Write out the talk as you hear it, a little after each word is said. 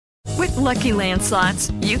With Lucky Land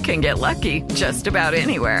Slots, you can get lucky just about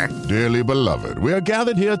anywhere. Dearly beloved, we are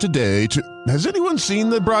gathered here today to... Has anyone seen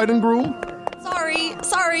the bride and groom?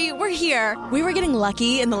 Sorry, we're here. We were getting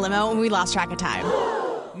lucky in the limo and we lost track of time.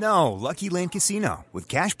 No, Lucky Land Casino, with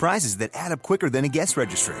cash prizes that add up quicker than a guest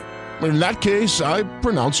registry. In that case, I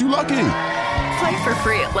pronounce you lucky. Play for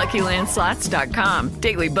free at LuckyLandSlots.com.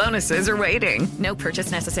 Daily bonuses are waiting. No purchase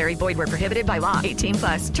necessary. Void where prohibited by law.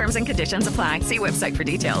 18+. Terms and conditions apply. See website for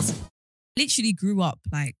details. Literally grew up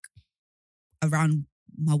like around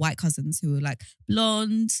my white cousins who were like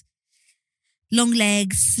blonde, long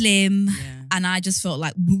legs, slim, and I just felt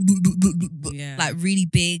like like really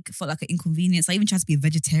big. Felt like an inconvenience. I even tried to be a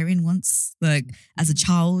vegetarian once, like as a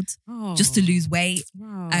child, just to lose weight.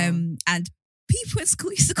 Wow. And people at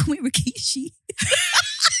school used to call me Rikishi.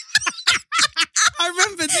 I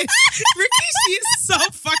remember this. Rikishi is so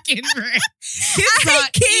fucking rare. Kids I are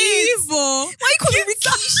hate kids. evil. Why you call me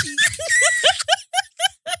Rikishi?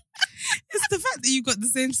 It's the fact that you've got the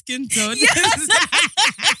same skin tone. Yes.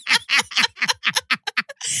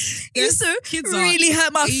 It used to Kids are really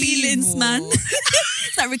hurt my feelings, evil. man.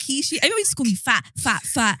 It's like Rikishi. Everyone used to call me fat.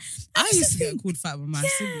 I used to get called fat by my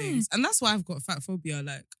siblings. And that's why I've got fat phobia.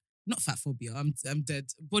 Like, not fat phobia, I'm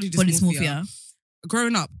dead. Body dysmorphia.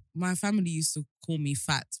 Growing up, my family used to call me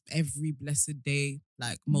fat every blessed day,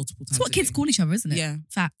 like multiple times. It's what kids call each other, isn't it? Yeah.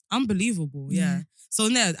 Fat. Unbelievable, yeah. So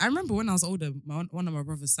I remember when I was older, one of my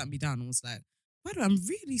brothers sat me down and was like, why do I'm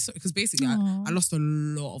really sorry? Because basically I lost a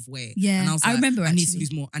lot of weight. Yeah, and I was like, remember I need to actually.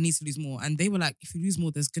 lose more. I need to lose more. And they were like, if you lose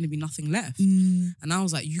more, there's going to be nothing left. And I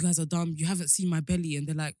was like, you guys are dumb. You haven't seen my belly. And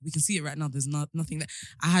they're like, we can see it right now. There's nothing there.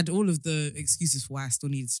 I had all of the excuses for why I still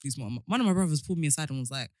needed to lose more. One of my brothers pulled me aside and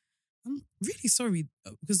was like, I'm really sorry,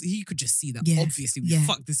 because he could just see that obviously we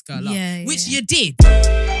fucked this girl up, which you did.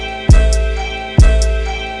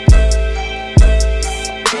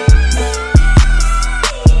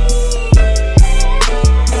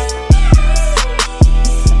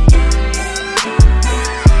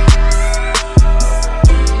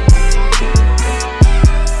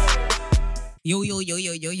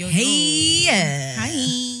 Yo. Hey. Hi.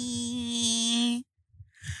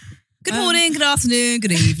 Good morning, good afternoon,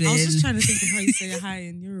 good evening. I was just trying to think of how you say hi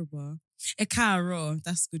in Yoruba. Ekaro,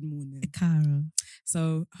 that's good morning. Ekaro.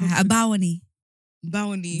 So, Bawani.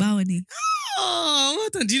 Bawani. Oh, well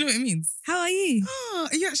done. Do you know what it means? How are you? Oh,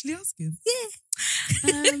 are you actually asking?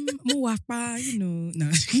 Yeah. Muwapa, you know. No.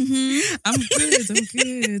 Mm-hmm. I'm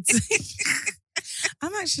good.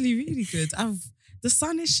 I'm actually really good. The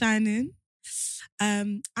sun is shining.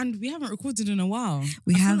 And we haven't recorded in a while.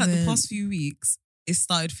 I feel like the past few weeks, it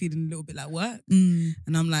started feeling a little bit like work. And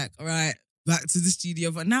I'm like, all right, back to the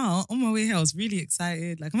studio. But now, on my way here, I was really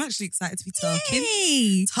excited. Like, I'm actually excited to be talking.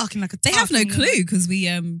 Yay. Talking like a They have no clue because we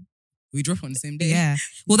drop on the same day. Yeah.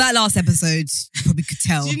 Well, that last episode, you probably could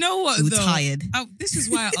tell. Do you know what, we were though? tired. This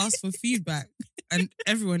is why I asked for feedback. And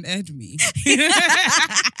everyone aired me.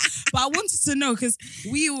 But I wanted to know, because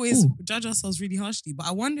we always judge ourselves really harshly. But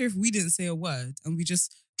I wonder if we didn't say a word and we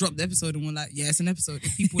just dropped the episode and we're like, yeah, it's an episode.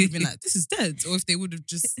 If people would have been like, this is dead. Or if they would have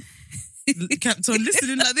just kept on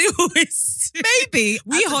listening like they always do. Maybe.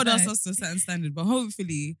 We hold ourselves to a certain standard, but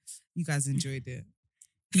hopefully you guys enjoyed it.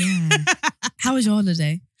 Yeah. How was your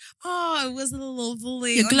holiday? Oh, it was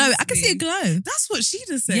lovely. Your glow. Honestly. I can see a glow. That's what she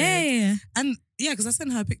just said. Yeah. And yeah, because I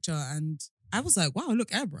sent her a picture and I was like, wow, look,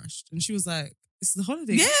 airbrushed. And she was like, it's the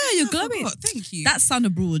holiday. Yeah, you're I glowing. forgot. Thank you. That sun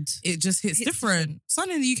abroad. It just hits different. Sun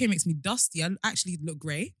in the UK makes me dusty. I actually look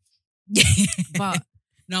grey. But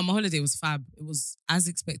no, my holiday was fab. It was as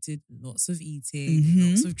expected. Lots of eating,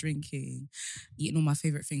 lots of drinking, eating all my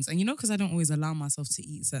favourite things. And because I don't always allow myself to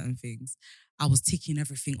eat certain things, I was ticking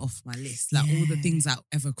everything off my list. Like all the things I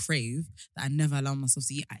ever crave that I never allow myself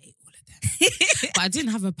to eat, I ate all of them. But I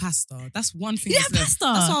didn't have a pasta. That's one thing. Yeah, pasta.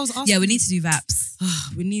 That's what I was asking. Yeah, we need to do Vaps.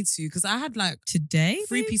 We need to, because I had like today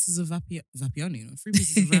 3 pieces of 3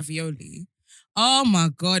 pieces of ravioli. Oh my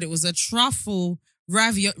God, it was a truffle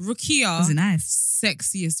ravioli. Rukia. Was it nice?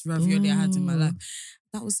 Sexiest ravioli I had in my life.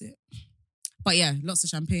 That was it. But yeah, lots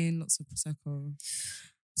of champagne, lots of Prosecco.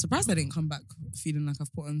 Surprised I didn't come back feeling like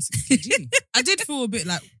I've put on 6 kg. I did feel a bit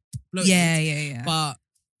like bloated. Yeah. But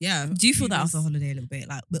yeah. Do you feel that after holiday a little bit?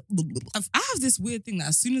 Like, I have this weird thing that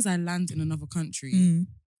as soon as I land in another country,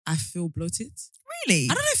 I feel bloated. Really?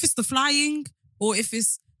 I don't know if it's the flying or if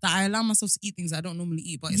it's that I allow myself to eat things I don't normally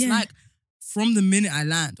eat, but it's like from the minute I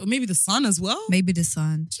land. Or maybe the sun as well. Maybe the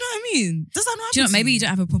sun. Do you know what I mean? Does that not happen? Do you know, to maybe you don't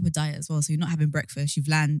have a proper diet as well, so you're not having breakfast. You've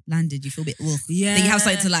landed. You feel a bit. Yeah. Then you have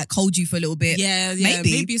something to like hold you for a little bit. Yeah.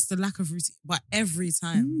 Maybe it's the lack of routine, but every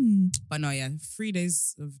time. But no, 3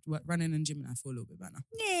 days of running and gym, and I feel a little bit better.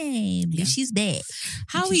 Yeah, she's back.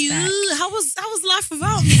 How are you? Back. How was life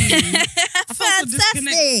without me? I felt so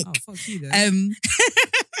disconnected. Oh, fuck you then.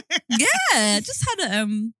 Yeah, just had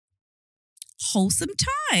a wholesome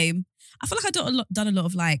time. I feel like I've done a lot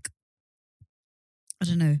of like, I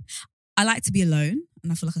don't know. I like to be alone,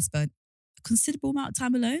 and I feel like I spent a considerable amount of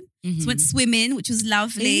time alone. So went swimming, which was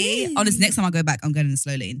lovely. Honestly, next time I go back, I'm going in the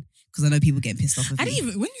slow lane because I know people getting pissed off with me.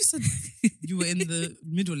 When you said you were in the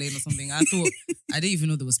middle lane or something, I didn't even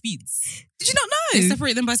know there were speeds. Did you not know? They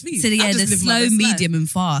separate them by speed. So yeah, there's slow, medium, and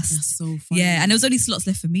fast. That's so funny. Yeah, and there was only slots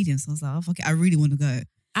left for medium, so I was like, oh fuck it, I really want to go.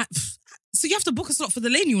 So you have to book a slot for the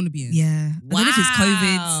lane you want to be in? Yeah. Wow. I don't know if it's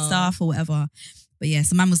COVID stuff or whatever. But yeah,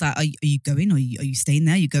 so man was like, are you going or are you staying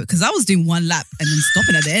there? You go. Because I was doing one lap and then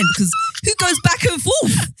stopping at the end because who goes back and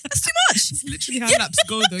forth? That's too much. It's literally how laps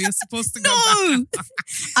go though. You're supposed to go back.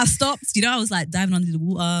 I stopped. I was like diving under the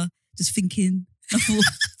water, just thinking. I thought,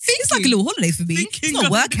 it's like a little holiday for me. It's not a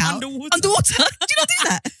workout. Underwater. Do you not do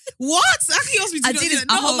that? What? Actually, you asked me to do that.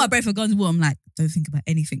 I hold my breath for going to water. I'm like, don't think about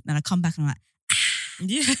anything. Then I come back and I'm like,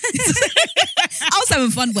 yeah. I was having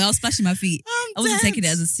fun while I was splashing my feet. I wasn't taking it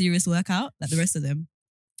as a serious workout like the rest of them.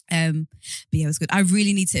 But yeah, it was good. I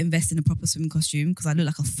really need to invest in a proper swimming costume because I look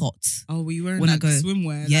like a thought. Oh, were you wearing like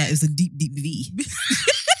swimwear? Yeah, it was a deep V.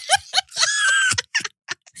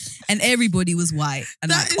 And everybody was white and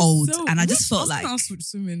like old. And I just felt like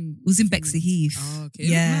swimming it was in Bexley Heath. Oh, okay.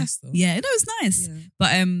 Yeah. It was nice though. Yeah, it was nice. Yeah. But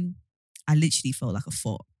I literally felt like a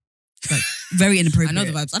thought. Like very I inappropriate. know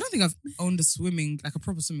the vibes. I don't think I've owned a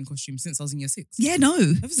proper swimming costume since I was in year 6. Yeah, no.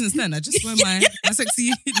 Ever since then, I just wear my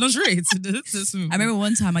sexy lingerie to swim. I remember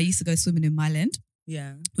one time I used to go swimming in Myland.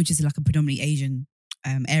 Yeah. Which is like a predominantly Asian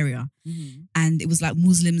area. And it was like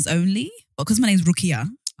Muslims only. But because my name's Rukia,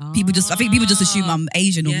 I think people just assume I'm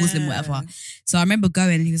Asian or Muslim, whatever. So I remember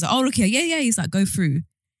going and he was like, oh, Rukia, yeah. He's like, go through.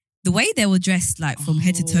 The way they were dressed like from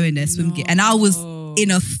head to toe in their swim gear. And I was in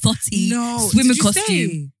a thotty swimming costume.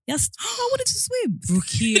 Stay? Yes, I wanted to swim.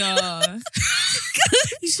 Rukia.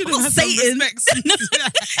 You should have had Satan. some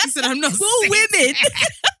respect. He said, I'm not We're women.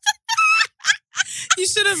 You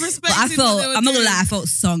should have respected. But I'm not gonna lie, I felt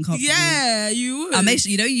so uncomfortable. Yeah, you would. I made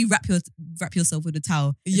sure, you wrap yourself with a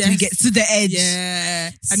towel until you get to the edge.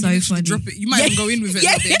 Yeah. And so you funny. Drop it. You might even go in with it.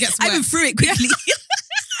 It gets wet. I even threw it quickly.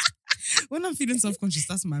 When I'm feeling self-conscious,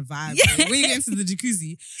 that's my vibe. Yeah. When you get into the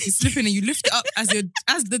jacuzzi, you slip in and you lift it up as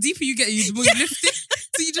the deeper you get, the more you lift it.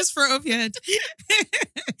 So you just throw it off your head.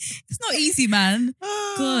 It's not easy, man.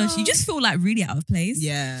 Gosh, you just feel like really out of place.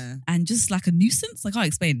 Yeah. And just like a nuisance. I can't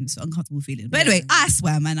explain. It's an uncomfortable feeling. But anyway, I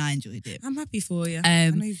swear, man, I enjoyed it. I'm happy for you.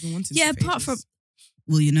 I know you've been wanting to. Yeah, apart from,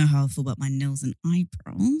 well, you know how I feel about my nails and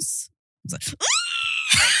eyebrows. I was like,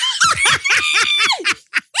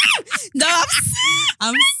 no,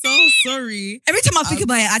 I'm so sorry. Every time I think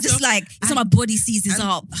about it, I just it's like my body seizes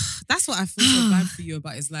up. That's what I feel so bad for you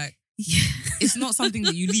about. It's like, it's not something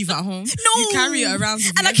that you leave at home. No. You carry it around with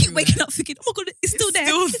you and I keep waking up thinking, oh my God, it's still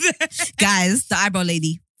there. Guys, the eyebrow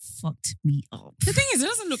lady fucked me up. The thing is, it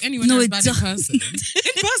doesn't look anywhere near as bad in person. In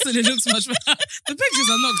person, it looks much better. The pictures,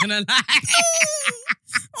 I'm not gonna lie.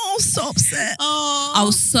 Oh, so upset. Oh. I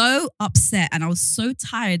was so upset and I was so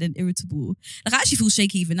tired and irritable. Like, I actually feel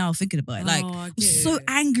shaky even now thinking about it. Like, I was so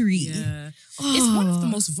angry. Yeah. It's one of the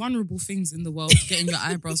most vulnerable things in the world, getting your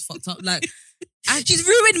eyebrows fucked up. Like, she's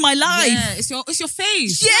ruined my life. Yeah, it's your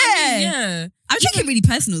face. Yeah. Yeah. I'm taking it really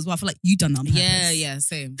personal as well. I feel like you done that on purpose. Yeah,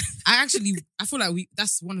 same. I feel like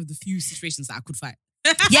that's one of the few situations that I could fight.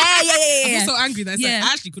 Yeah. I feel so angry that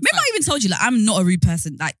I actually could. Remember, I even told you, like, I'm not a rude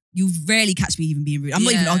person. Like, you rarely catch me even being rude. I'm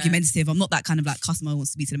not even argumentative. I'm not that kind of like customer who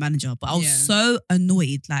wants to speak to the manager. But I was so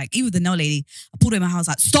annoyed. Like, even with the nail lady, I pulled her in my house,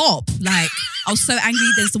 like, stop. Like, I was so angry.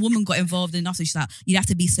 Then the woman got involved and after she's like, you'd have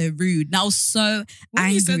to be so rude. And I was so when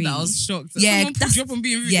angry. You said that, I was shocked. Yeah, that's you up on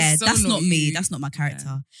being rude. Yeah, so that's not me. That's not my character.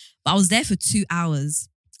 Yeah. But I was there for 2 hours.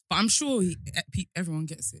 But I'm sure everyone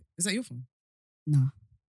gets it. Is that your phone? No.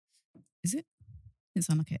 Is it? Didn't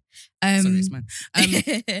sound like it. Sorry, it's mine.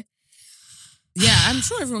 Yeah, I'm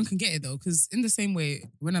sure everyone can get it though, because in the same way,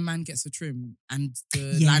 when a man gets a trim and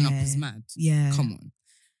the lineup is mad, come on.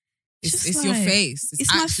 It's your face. It's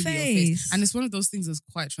actually my face. Your face. And it's one of those things that's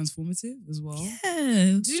quite transformative as well.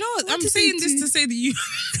 Yeah. Do you know what? I'm saying this to say that you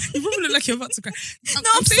probably look like you're about to cry.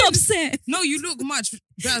 I'm so upset. No, you look much.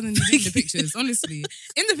 better than you did in the pictures, honestly.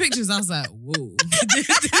 In the pictures, I was like, whoa.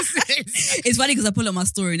 It's funny because I pull up my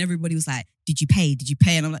story and everybody was like, did you pay? Did you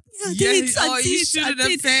pay? And I'm like, I did. You shouldn't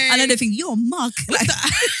have paid. And then they think, you're a mug. Like,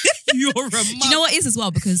 you're a mug. Do you know what it is as well?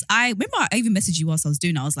 Because I remember I even messaged you whilst I was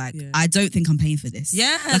doing it. I was like, I don't think I'm paying for this.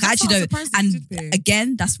 Yeah. Like I actually don't. And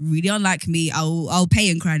again, that's really unlike me. I'll pay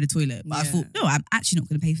and cry in the toilet. But I thought, no, I'm actually not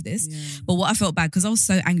going to pay for this. Yeah. But what I felt bad, because I was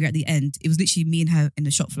so angry at the end, it was literally me and her in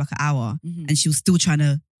the shop for like an hour and she was still trying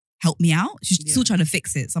to help me out. She's still trying to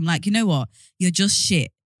fix it. So I'm like, you know what? You're just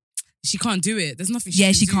shit. She can't do it. There's nothing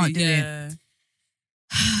she can't do it.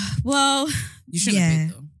 Well, you shouldn't have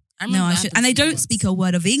paid though. No, I should. And they don't speak a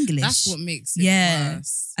word of English. That's what makes it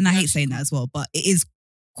worse. And I hate saying that as well, but it is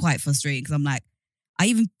quite frustrating because I'm like, I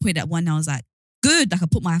even put that one, I was like, good. Like I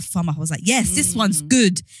put my thumb up. I was like, yes, this one's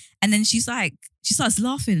good. And then she starts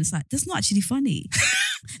laughing. It's like, that's not actually funny.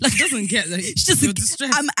 Like, she doesn't get that. She's just,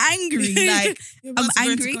 I'm angry. Like, I'm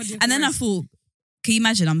angry. And then I thought, can you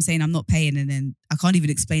imagine I'm saying I'm not paying and then I can't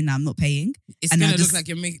even explain that I'm not paying? It's going to look like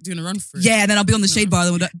you're doing a run for it. Yeah, and then I'll be on the shade bar.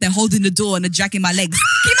 They're holding the door and they're dragging my legs.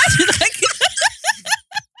 Can you imagine? Like,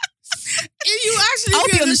 if you actually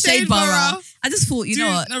I'll be on the shade bar. I just thought, you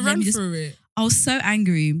know what? Run for it. I was so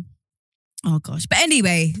angry. Oh gosh. But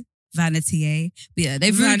anyway, vanity, eh? But yeah,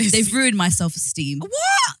 they've ruined my self-esteem.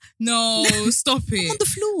 What? No, stop it. I'm on the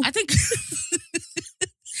floor. I think...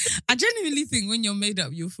 I genuinely think when you're made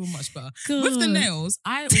up, you'll feel much better. God. With the nails,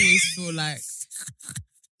 I always feel like...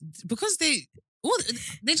 Because they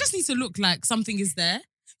just need to look like something is there.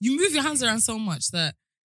 You move your hands around so much that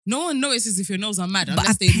no one notices if your nails are mad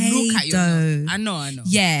unless they look at your nails. I know.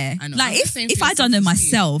 Yeah. I know. Like if I done them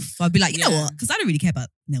myself, I'd be like, you know what? Because I don't really care about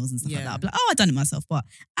nails and stuff like that. I'd be like, I done it myself, but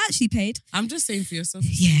I actually paid. I'm just saying for yourself,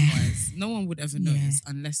 no one would ever notice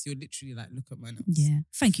unless you're literally like, look at my nails. Yeah.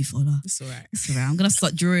 Thank you, Fola. It's all right. I'm going to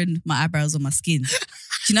start drawing my eyebrows on my skin. Do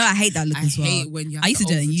you know I hate that look as well? I hate when you have I used to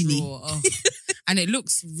do it in uni. And it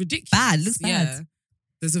looks ridiculous. Bad. It looks bad. Yeah.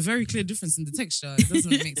 There's a very clear difference in the texture. It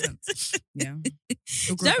doesn't make sense. Yeah.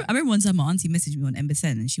 I remember one time my auntie messaged me on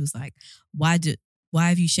MSN and she was like, why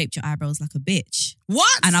have you shaped your eyebrows like a bitch?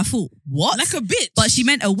 What? And I thought, what? Like a bitch? But she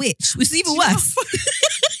meant a witch, which is even worse. Like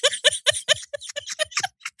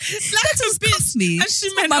a bitch. Me. And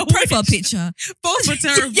she meant my profile picture. Both were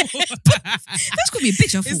terrible. That's called me a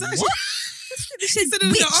bitch. I thought, what? She said it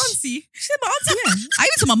was your auntie. She said my auntie, yeah. I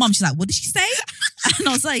even told my mum, she's like, what did she say? And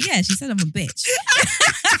I was like, yeah, she said I'm a bitch.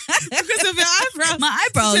 Because of your eyebrows. My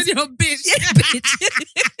eyebrows. She said you're a bitch. Yeah, bitch.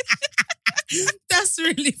 That's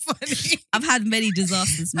really funny. I've had many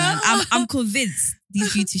disasters, man. I'm convinced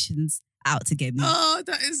these beauticians out to get me. Oh,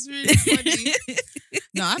 that is really funny.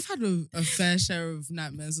 No, I've had a fair share of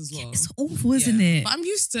nightmares as well. It's awful, isn't it? But I'm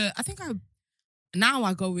used to, now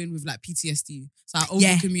I go in with like PTSD. So I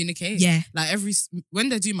over-communicate. Yeah. Like when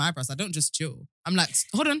they do my eyebrows, I don't just chill. I'm like,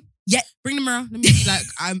 hold on. Yeah. Bring the mirror. Let me like,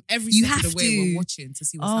 I'm every step of the way we're watching to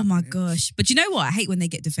see what's happening. Oh my gosh. But you know what? I hate when they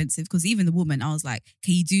get defensive because even the woman, I was like,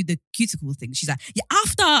 can you do the cuticle thing? She's like, yeah,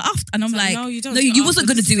 after. And I'm like, no, you don't. No, you wasn't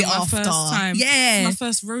going to do it after. First time. Yeah. It's my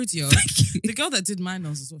first rodeo. The girl that did my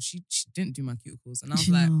nails as well, she didn't do my cuticles. And I was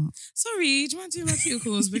sorry, do you mind doing my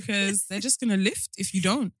cuticles? Because they're just going to lift if you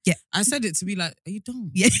don't. Yeah. I said it to be like, are you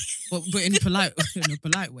dumb? Yeah. But in a polite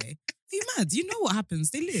way. Are you mad? You know what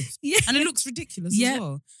happens? They lift. Yeah. And it looks ridiculous as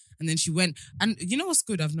well. And then she went, and you know what's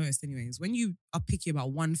good I've noticed anyways? When you are picky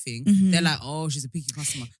about one thing, they're like, oh, she's a picky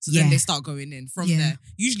customer. So then they start going in from there.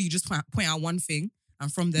 Usually you just point out one thing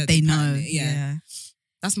and from there they know. Yeah.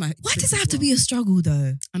 That's my... Why does it have to be a struggle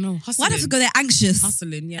though? I know. Hustling. Why do I have to go there anxious?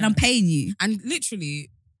 Hustling, yeah. And I'm paying you. And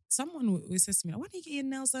literally... Someone always says to me, like, why do you get your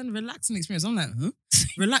nails done? Relaxing experience. I'm like, huh?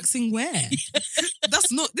 Relaxing where?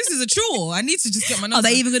 This is a chore. I need to just get my nails Are they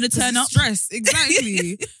done. even going to turn up? Stress,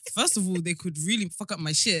 exactly. First of all, they could really fuck up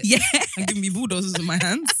my shit. Yeah. And give me bulldozers in my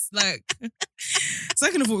hands. Like,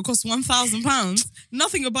 second of all, it costs £1,000.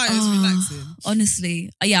 Nothing about it is relaxing. Honestly.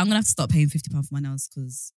 I'm going to have to start paying £50 for my nails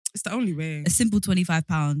because... It's the only way. A simple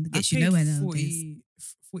 £25 gets you nowhere nowadays.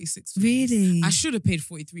 46. Really? I should have paid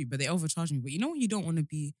 43, but they overcharged me. But you know when you don't want to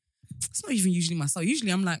be, it's not even usually myself.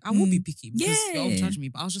 Usually I'm like, I will be picky because they overcharged me.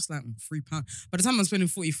 But I was just like, £3. By the time I'm spending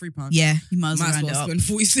 £43, yeah, you might as well spend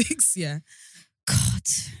 46. Yeah. God.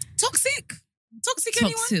 Toxic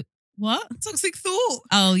anyone? What? Toxic thought.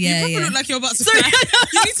 Oh yeah. You probably look like you're about to cry.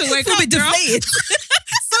 You need to wake up, girl.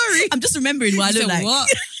 Sorry. I'm just remembering what I look like. What?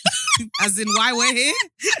 As in why we're here?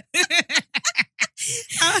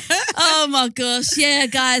 Oh my gosh. Yeah,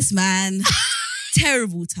 guys, man.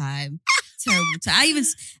 Terrible time.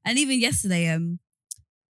 Even yesterday, a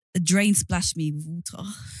drain splashed me with water.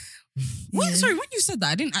 What? Yeah. Sorry, when you said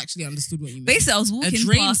that, I didn't actually understand what you meant. Basically, I was A walking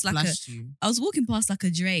drain past splashed you. I was walking past like a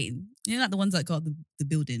drain. You know, like the ones that got the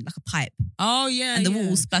building, like a pipe. Oh, yeah. And the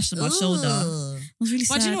water splashed on my shoulder. Ugh. I was really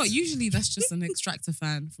sad. But you know what? Usually that's just an extractor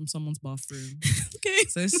fan from someone's bathroom. Okay.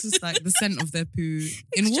 So it's just like the scent of their poo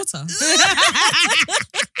in water.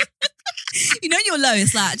 You know, you're low.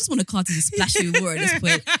 It's like, I just want a car to just splash you with water at this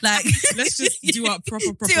point. Like, let's just do our proper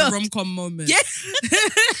rom-com moment. Yeah.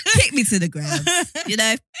 Kick me to the ground. You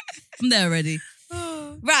know, I'm there already.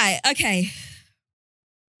 Right. Okay.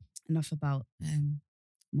 Enough about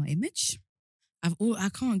my image. I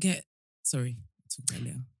can't get. Sorry, I'll talk about it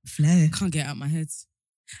later. Flow. I can't get it out my head.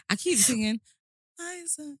 I keep singing.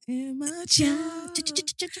 Eyes are in my child.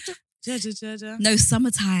 No,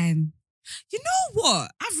 summertime. You know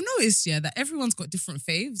what? I've noticed, that everyone's got different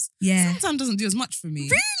faves. Yeah. Sometimes doesn't do as much for me.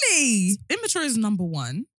 Really? Immature is number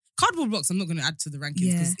one. Cardboard Box, I'm not going to add to the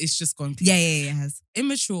rankings because it's just gone. Yeah, it has.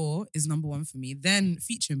 Immature is number one for me. Then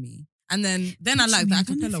Feature Me. And then I like the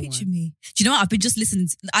acapella one. Feature Me. Do you know what? I've been just listening.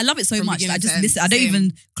 I love it so From much that I beginning just to listen. end. I don't Same.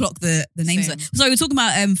 even clock the names of it. Sorry, we're talking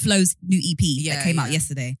about Flo's new EP that came out yeah.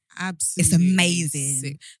 yesterday. Absolutely. It's amazing.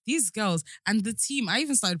 Sick. These girls and the team, I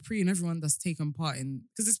even started preying everyone that's taken part in,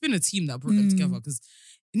 because it's been a team that brought them together. Because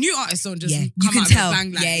new artists don't just You come can out tell. with a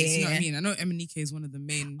bang like Yeah, this. yeah, You know what I yeah. mean? I know Emanike is one of the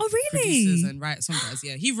main really? producers and songwriters.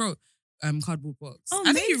 Yeah, he wrote Cardboard Box. Oh,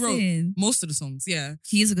 I think he wrote amazing. most of the songs. Yeah,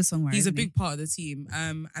 He is a good songwriter. he's a isn't he? big part of the team.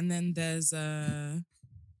 And then there's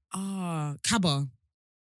Kaba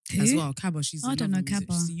as Who? well. Kaba, she's I don't another know music-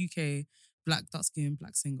 Kaba. She's a UK dark skin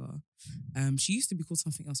black singer. She used to be called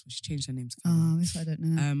something else, but she changed her name to Kaba. Oh, this I don't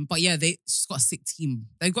know. But yeah, she's got a sick team.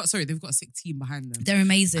 They've got a sick team behind them. They're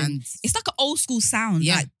amazing. And It's like an old school sound,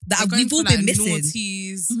 yeah, like that they're going we've all for, been missing.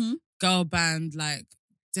 Noughties, Mhm. girl band, like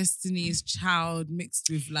Destiny's Child mixed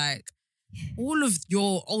with like all of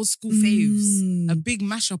your old school faves. A big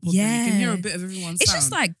mashup of them. You can hear a bit of everyone's It's sound.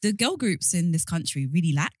 just like the girl groups in this country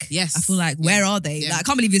really lack. Yes. I feel like, where are they? Yeah. Like, I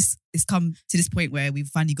can't believe it's come to this point where we've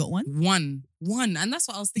finally got one. One. And that's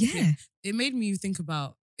what I was thinking. Yeah. It made me think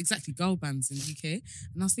about exactly girl bands in UK.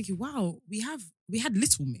 And I was thinking, wow, we had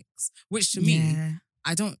Little Mix, which to me, Yeah.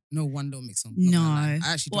 I don't know one Little Mix song. No. I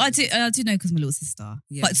actually Well, don't. I do know because my little sister.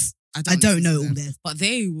 Yeah. But I don't listen know to all them. their But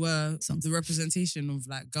they were songs. the representation of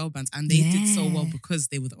like girl bands, and they did so well Yeah. because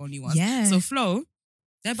they were the only ones. Yeah. So Flo,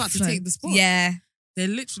 they're about to Flo. take the spot. Yeah. They're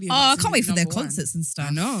literally. Oh, about I to can't be wait for their number one. concerts and stuff.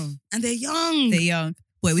 I know, and they're young. They're young.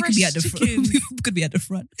 Boy, we could be Fresh at the front. chicken. We could be at the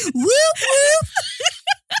front. Whoop, whoop.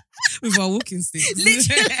 with our walking sticks.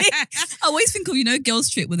 Literally. I always think of, Girls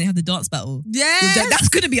Trip when they have the dance battle. Yeah. That's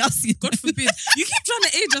going to be us. God forbid. You keep trying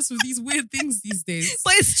to age us with these weird things these days.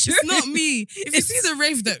 But it's true. It's not me. If you see the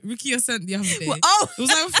rave that Rukia sent the other day, Well, oh. it was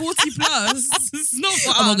like 40 plus. It's not for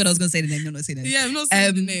Oh my us. God, I was going to say the name. I'm not saying the name. Yeah, I'm not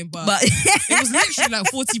saying the name, but it was literally like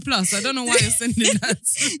 40 plus. I don't know why you're sending that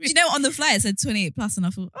to me. On the flyer it said 28 plus, and I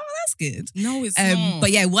thought, oh, that's good. No, it's not.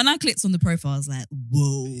 But yeah, when I clicked on the profile, I was like,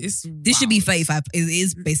 whoa. This should be 35. It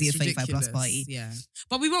is basically a 35 plus ridiculous. party. Yeah.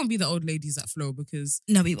 But we won't be the old ladies at Flow because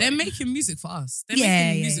No, we they're won't. making music for us. They're Yeah,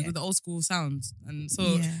 making yeah, music yeah. with the old school sound. And so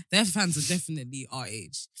Yeah. their fans are definitely our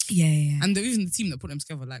age. Yeah. And even the team that put them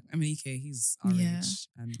together, like Emanike, he's our Yeah. age.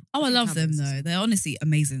 And Oh, I think love them Cabba's though. They're honestly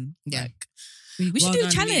amazing. Yeah. Like, we should Well do a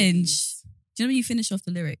done, challenge. ladies. Do you know when you finish off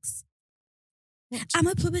the lyrics? What? I'm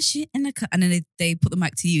a put my shit in the cut, and then they put the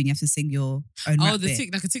mic to you, and you have to sing your own Oh, rap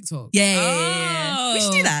bit. like a TikTok. Yeah. We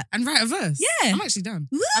should do that. And write a verse. Yeah. I'm actually down.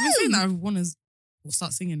 Woo! I've been saying that I want to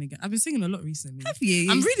start singing again. I've been singing a lot recently. Have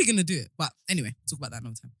you? I'm really going to do it. But anyway, talk about that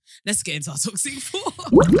another time. Let's get into our toxic four.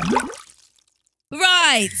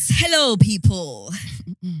 Right. Hello, people.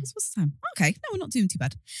 What's the time? Okay. No, we're not doing too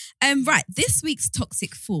bad. Right. This week's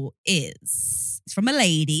Toxic 4 is from a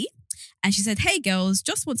lady. And she said, hey girls,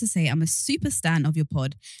 just want to say I'm a super stan of your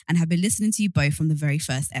pod and have been listening to you both from the very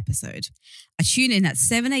first episode. I tune in at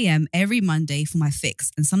 7 a.m. every Monday for my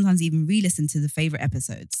fix and sometimes even re-listen to the favourite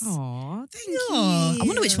episodes. Oh, thank you. I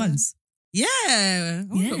wonder which ones. Yeah. I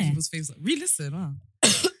wonder what Yeah. people's favourites. Re-listen. Wow.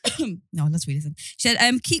 No, let's re-listen. She said,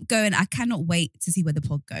 keep going. I cannot wait to see where the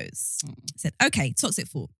pod goes. I said, okay, Toxic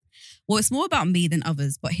 4. Well, it's more about me than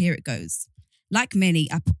others, but here it goes. Like many,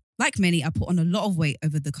 I put on a lot of weight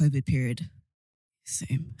over the COVID period.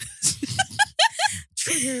 Same.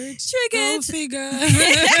 Triggered. Triggered. Go figure.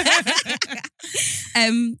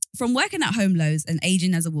 From working at home loads and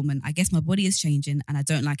aging as a woman, I guess my body is changing and I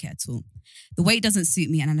don't like it at all. The weight doesn't suit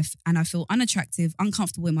me and I feel unattractive,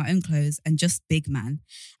 uncomfortable in my own clothes and just big man.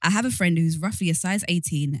 I have a friend who's roughly a size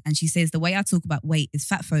 18 and she says the way I talk about weight is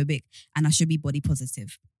fat phobic and I should be body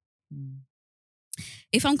positive.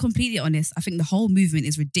 If I'm completely honest, I think the whole movement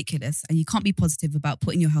is ridiculous and you can't be positive about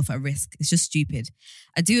putting your health at risk. It's just stupid.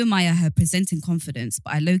 I do admire her presenting confidence,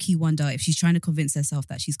 but I low-key wonder if she's trying to convince herself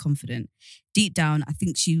that she's confident. Deep down, I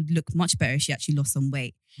think she would look much better if she actually lost some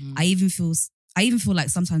weight. I even feel like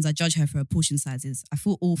sometimes I judge her for her portion sizes. I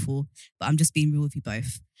feel awful, but I'm just being real with you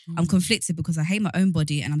both. I'm conflicted because I hate my own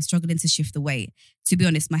body and I'm struggling to shift the weight. To be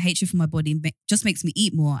honest, my hatred for my body just makes me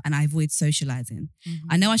eat more and I avoid socializing.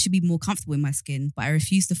 I know I should be more comfortable in my skin, but I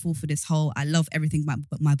refuse to fall for this whole I love everything but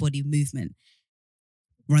my body movement.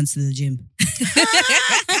 Runs to the gym.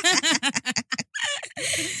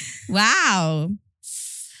 Wow.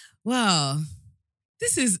 Well,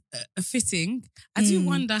 this is a fitting. I do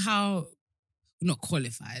wonder how, not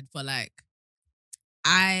qualified, but like,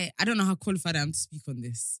 I don't know how qualified I am to speak on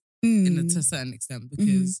this to a certain extent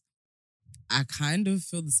because I kind of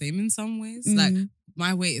feel the same in some ways. Like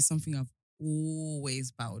my weight is something I've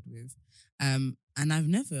always battled with. And I've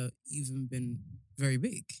never even been very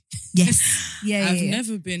big. Yes. I've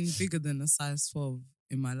never been bigger than a size 12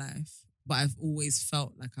 in my life, but I've always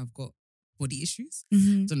felt like I've got body issues.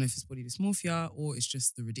 I don't know if it's body dysmorphia or it's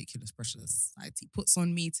just the ridiculous pressure that society puts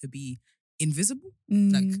on me to be invisible,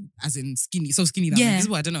 like as in skinny, so skinny that I'm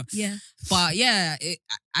invisible. I don't know. Yeah, but yeah,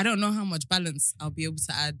 I don't know how much balance I'll be able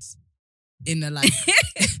to add in a like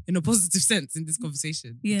in a positive sense in this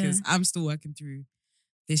conversation because I'm still working through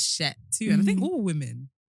this shit too, and I think all women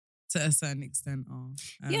to a certain extent are.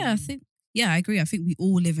 I agree. I think we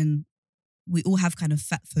all have kind of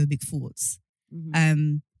fat phobic thoughts,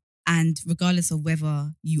 and regardless of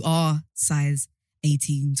whether you are size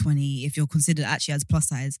 18, 20, if you're considered actually as plus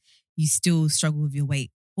size, you still struggle with your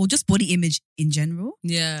weight or just body image in general.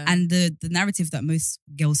 Yeah. And the narrative that most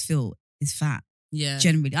girls feel is fat. Yeah.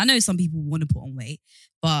 Generally. I know some people want to put on weight,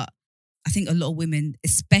 but I think a lot of women,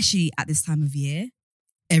 especially at this time of year,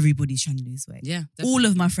 everybody's trying to lose weight. Yeah. Definitely. All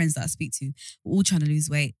of my friends that I speak to, are all trying to lose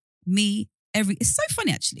weight. It's so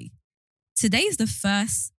funny actually. Today is the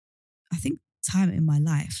first, I think, time in my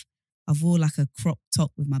life I've wore like a crop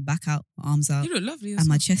top with my back out, my arms out. You look lovely and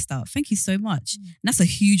my chest out. Thank you so much. And that's a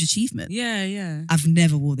huge achievement. Yeah. I've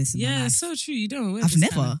never wore this in my life. Yeah, so true. You don't wear I've this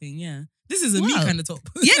never. kind of thing. Yeah. This is a me kind of top.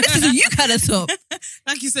 Yeah, this is a you kind of top.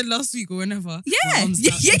 Like you said last week or whenever. Yeah.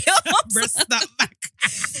 Breast that back.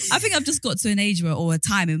 I think I've just got to an age or a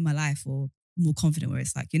time in my life or more confident where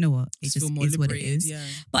it's like, you know what? It just is liberated, what it is. Yeah.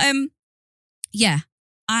 But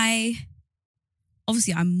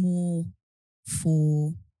I'm more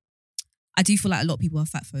for... I do feel like a lot of people are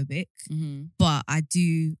fat phobic, but I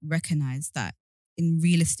do recognize that in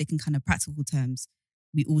realistic and kind of practical terms,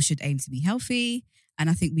 we all should aim to be healthy. And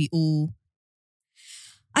I think we all,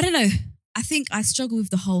 I don't know, I think I struggle with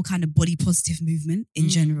the whole kind of body positive movement in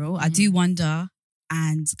general. I do wonder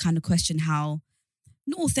and kind of question how,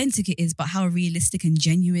 not authentic it is, but how realistic and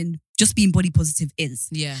genuine just being body positive is.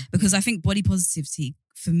 Yeah. Because I think body positivity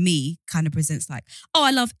for me kind of presents like, oh,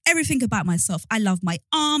 I love everything about myself. I love my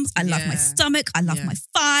arms. I love my stomach. I love my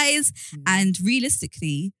thighs. And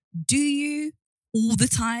realistically, do you all the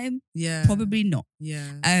time? Yeah. Probably not. Yeah.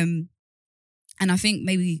 And I think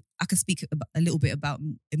maybe I could speak a little bit about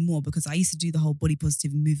it more because I used to do the whole body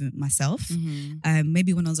positive movement myself.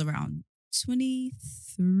 Maybe when I was around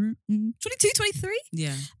 22, 23.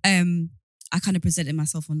 Yeah. I kind of presented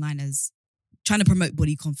myself online as trying to promote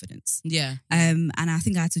body confidence. Yeah. And I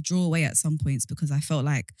think I had to draw away at some points because I felt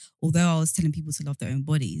like although I was telling people to love their own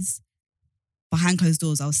bodies, behind closed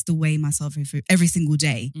doors, I was still weighing myself every single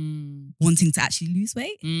day, wanting to actually lose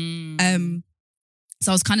weight.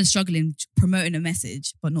 So I was kind of struggling promoting a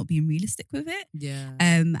message, but not being realistic with it. Yeah.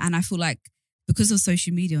 And I feel like because of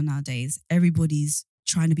social media nowadays, everybody's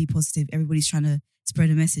trying to be positive. Everybody's trying to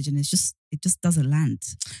spread a message and it just doesn't land.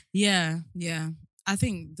 Yeah. I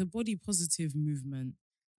think the body positive movement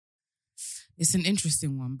is an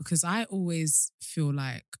interesting one because I always feel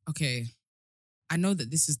like, okay, I know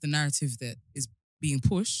that this is the narrative that is being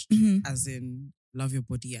pushed, as in love your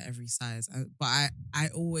body at every size. But I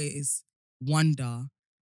always wonder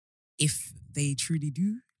if they truly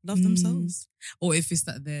do love themselves or if it's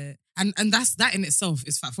that they're... And that in itself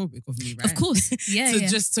is fatphobic of me, right? Of course. Yeah.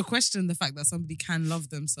 Just to question the fact that somebody can love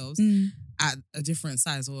themselves at a different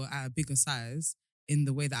size or at a bigger size in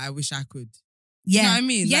the way that I wish I could. Yeah. You know what I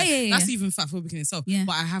mean? Yeah, that's even fatphobic in itself. Yeah.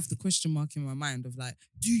 But I have the question mark in my mind of like,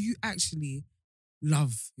 do you actually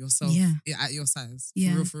love yourself at your size?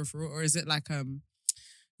 Yeah. For real? Or is it like,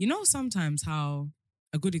 sometimes how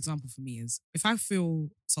a good example for me is if I feel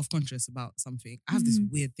self-conscious about something, I have this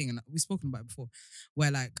weird thing, and we've spoken about it before,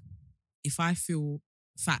 where like, if I feel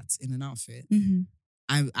fat in an outfit,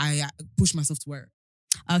 I push myself to wear it.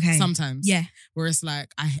 Okay. Sometimes. Yeah. Where it's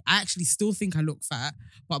like, I actually still think I look fat,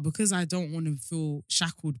 but because I don't want to feel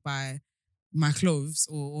shackled by my clothes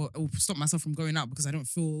or stop myself from going out because I don't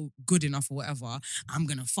feel good enough or whatever, I'm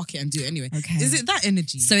going to fuck it and do it anyway. Okay. Is it that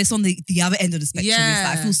energy? So it's on the other end of the spectrum. Yeah. It's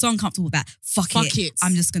like, I feel so uncomfortable with that. Fuck it.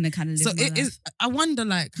 I'm just going to kind of live my life. I wonder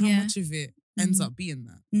like how much of it ends up being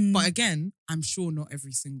that. But again, I'm sure not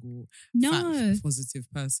every single fat,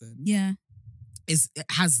 positive person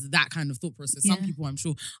has that kind of thought process. Some people, I'm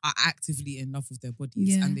sure, are actively in love with their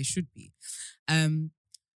bodies and they should be.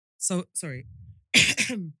 So sorry.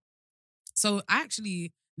 So I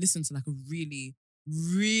actually listened to like a really,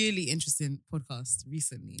 really interesting podcast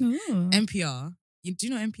recently. Ooh. NPR. Do you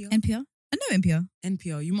know NPR? NPR? I know NPR.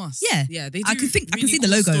 NPR, you must. Yeah. Yeah, they do. I can see the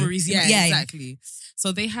logo. Stories. Yeah, exactly.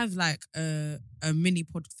 So they have like a mini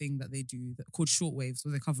pod thing that they do called Shortwaves,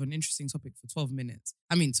 where they cover an interesting topic for 12 minutes.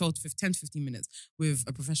 10 to 15 minutes with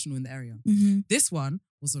a professional in the area. Mm-hmm. This one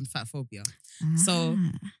was on fat phobia. So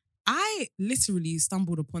I literally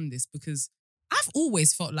stumbled upon this because I've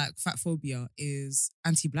always felt like fat phobia is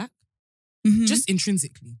anti-black, just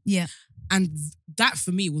intrinsically. Yeah. And that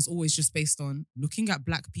for me was always just based on looking at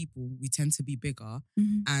black people, we tend to be bigger,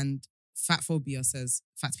 and fat phobia says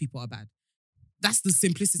fat people are bad. That's the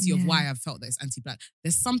simplicity of why I've felt that it's anti-black.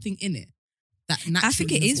 There's something in it that naturally I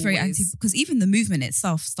think it is very anti, because even the movement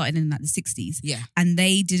itself started in like the 60s. Yeah. And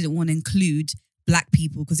they didn't want to include black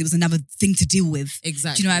people because it was another thing to deal with.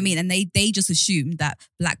 Exactly. Do you know what I mean? And they just assumed that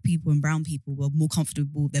black people and brown people were more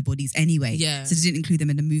comfortable with their bodies anyway. Yeah. So they didn't include them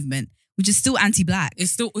in the movement, which is still anti-black.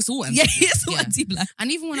 It's all anti-black. Yeah, it's all anti-black.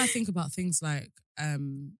 And even when I think about things like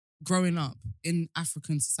growing up in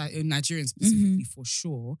African society, in Nigerian specifically for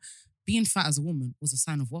sure, being fat as a woman was a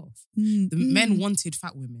sign of wealth. The men wanted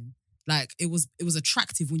fat women. Like it was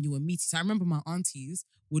attractive when you were meaty. So I remember my aunties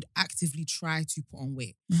would actively try to put on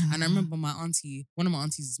weight. And I remember one of my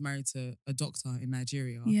aunties is married to a doctor in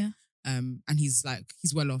Nigeria. Yeah. And he's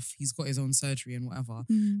well off. He's got his own surgery and whatever.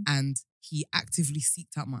 And he actively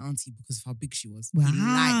seeked out my auntie because of how big she was. Wow. He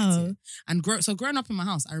liked it. And so growing up in my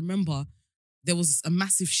house, I remember there was a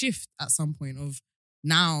massive shift at some point of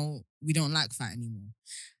now we don't like fat anymore.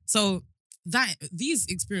 So these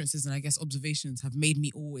experiences and I guess observations have made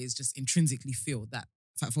me always just intrinsically feel that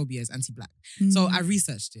fat phobia is anti-black. So I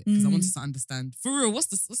researched it because I wanted to understand for real what's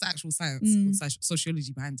the actual science or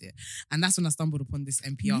sociology behind it. And that's when I stumbled upon this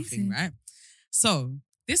NPR thing, right? So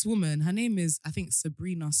this woman, her name is I think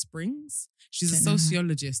Sabrina Springs. She's a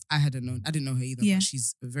sociologist. I didn't know her either, but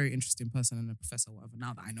she's a very interesting person and a professor or whatever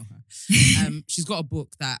now that I know her. She's got a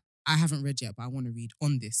book that I haven't read yet, but I want to read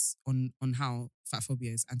on this, on how fat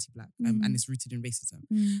phobia is anti-black and it's rooted in racism.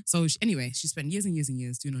 So she spent years and years and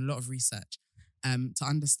years doing a lot of research to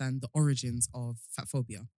understand the origins of fat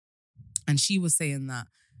phobia. And she was saying that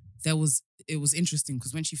it was interesting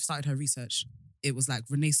because when she started her research, it was like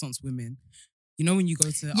Renaissance women. You know when you go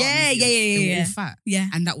to art museums, they were all fat. Yeah.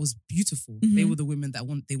 And that was beautiful. They were the women that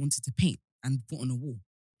they wanted to paint and put on a wall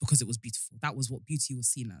because it was beautiful. That was what beauty was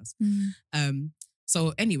seen as.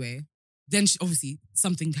 So anyway, then obviously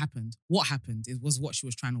something happened. What happened was what she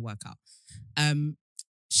was trying to work out.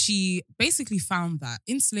 She basically found that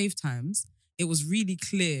in slave times, it was really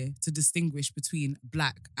clear to distinguish between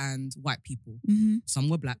black and white people. Some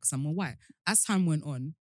were black, some were white. As time went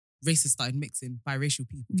on, races started mixing, biracial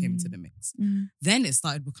people came into the mix. Then it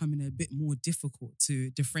started becoming a bit more difficult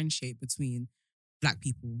to differentiate between black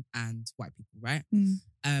people and white people, right?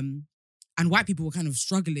 And white people were kind of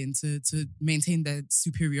struggling to maintain their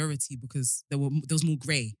superiority because there was more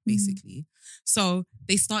grey, basically. So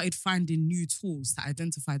they started finding new tools to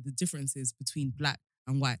identify the differences between black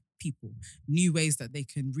and white people, new ways that they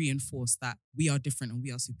can reinforce that we are different and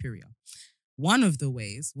we are superior. One of the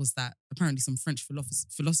ways was that apparently some French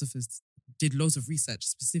philosophers did loads of research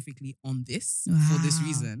specifically on this for this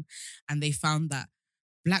reason. And they found that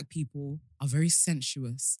black people are very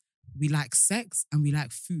sensuous. We like sex and we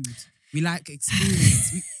like food. We like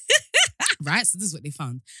experience. Right? So this is what they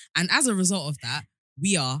found. And as a result of that,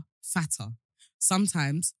 we are fatter.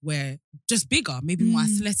 Sometimes we're just bigger, maybe more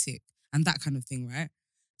athletic and that kind of thing, right?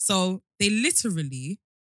 So they literally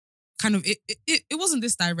kind of, it wasn't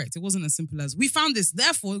this direct. It wasn't as simple as, we found this,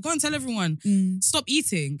 therefore go and tell everyone, stop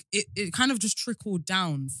eating. It kind of just trickled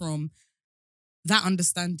down from that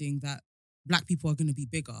understanding that black people are going to be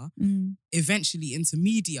bigger, eventually into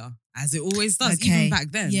media, as it always does, even back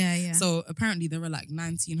then. Yeah. So apparently there were like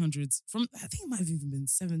 1900s, I think it might have even been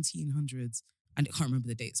 1700s, and I can't remember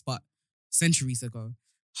the dates, but centuries ago,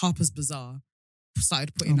 Harper's Bazaar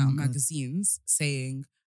started putting out magazines saying,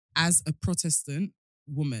 as a Protestant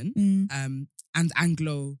woman and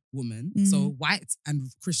Anglo woman, so white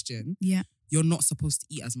and Christian, you're not supposed to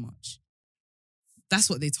eat as much. That's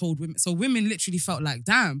what they told women. So women literally felt like,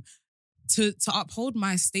 damn, to uphold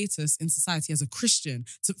my status in society as a Christian,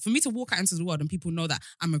 for me to walk out into the world and people know that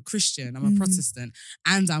I'm a Christian, I'm a Protestant,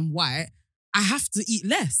 and I'm white, I have to eat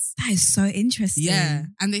less. That is so interesting. Yeah.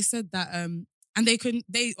 And they said that, and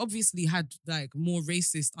they obviously had like more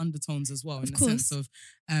racist undertones as well, in the sense of,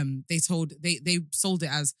 they sold it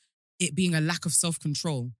as it being a lack of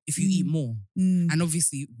self-control if you eat more. And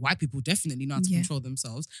obviously, white people definitely know how to control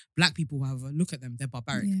themselves. Black people, however, look at them, they're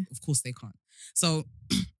barbaric. Yeah. Of course they can't. So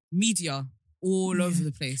media all over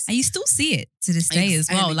the place. And you still see it to this day as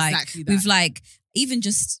well. Exactly like, with like, even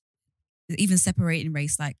separating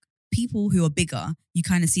race, like people who are bigger, you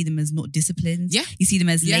kind of see them as not disciplined. Yeah. You see them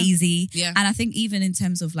as lazy. Yeah. And I think even in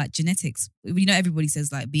terms of like genetics, everybody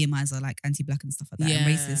says like BMIs are like anti-black and stuff like that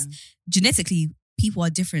and racist. Genetically, people are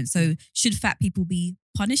different. So should fat people be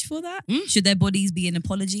punished for that? Should their bodies be an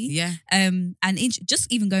apology? Yeah. And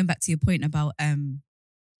just even going back to your point about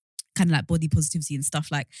kind of like body positivity and stuff,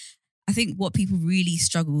 like I think what people really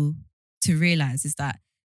struggle to realize is that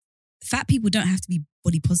fat people don't have to be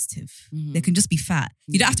body positive. They can just be fat.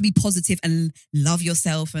 You don't have to be positive and love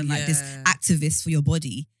yourself and like this activist for your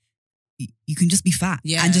body. You can just be fat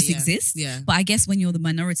and just exist. Yeah. But I guess when you're the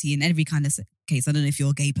minority in every kind of case, I don't know if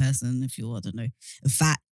you're a gay person, if you're, I don't know,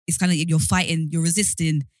 fat, it's kind of, you're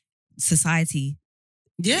resisting society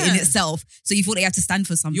in itself. So you thought you have to stand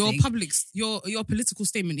for something. Your political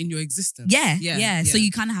statement in your existence. Yeah. So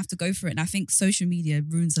you kind of have to go for it. And I think social media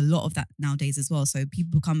ruins a lot of that nowadays as well. So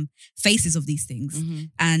people become faces of these things.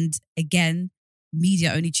 And again,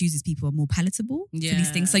 media only chooses people who are more palatable to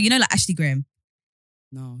these things. So like Ashley Graham.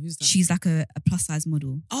 No, who's that? She's like a plus size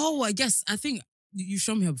model. Oh, I guess. I think you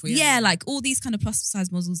showed me her before. Yeah, like all these kind of plus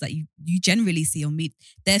size models that you generally see on media,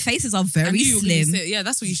 their faces are very slim. Yeah,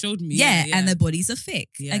 that's what you showed me. Yeah, and their bodies are thick.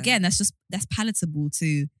 Yeah. Again, that's palatable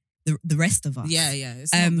to the rest of us. Yeah.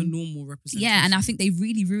 It's not the normal representation. Yeah, and I think they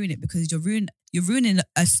really ruin it because you're ruining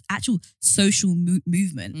a actual social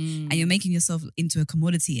movement, and you're making yourself into a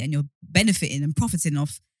commodity, and you're benefiting and profiting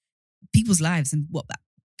off people's lives and what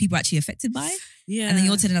people are actually affected by. Yeah. And then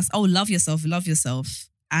you're telling us, oh, love yourself.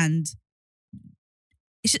 And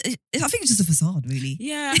I think it's just a facade, really.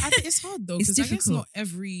 Yeah, I think it's hard though, because I guess not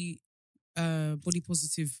every body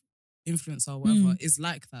positive influencer or whatever is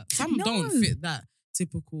like that. Some don't fit that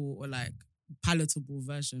typical or like palatable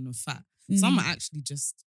version of fat. Some are actually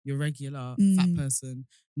just your regular fat person,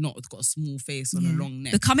 not got a small face on a long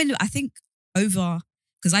neck. Becoming, I think, over...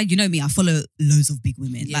 Because I follow loads of big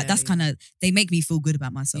women. Like that's kind of, they make me feel good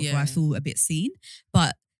about myself, where I feel a bit seen.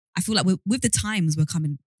 But I feel like with the times, we're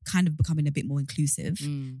becoming a bit more inclusive.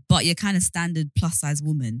 But your kind of standard plus size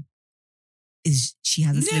woman she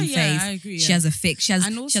has a slim face. I agree, She has a thick, she has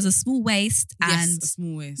a small waist. And a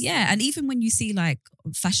small waist. Yeah, and even when you see like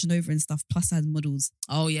Fashion Nova and stuff, plus size models.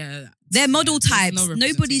 Oh yeah. They're model types.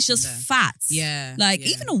 Nobody's just fat. Yeah. Like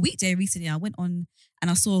even on Weekday recently, I went on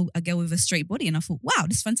and I saw a girl with a straight body and I thought, wow,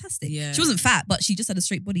 this is fantastic. Yeah. She wasn't fat, but she just had a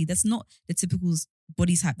straight body. That's not the typical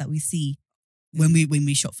body type that we see when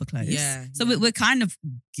we shop for clothes. Yeah. So we're kind of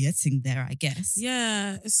getting there, I guess.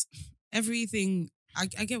 Yeah. It's everything. I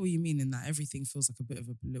get what you mean in that everything feels like a bit of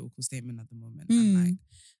a political statement at the moment. And like,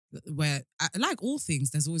 where, like all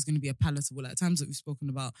things, there's always going to be a palatable, like times that we've spoken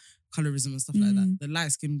about colorism and stuff like that. The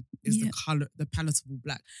light skin is the palatable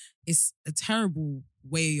black. It's a terrible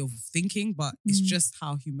way of thinking, but it's just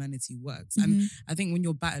how humanity works. And I think when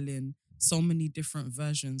you're battling so many different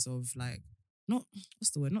versions of like, not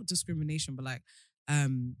discrimination, but like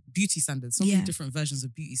beauty standards, so many different versions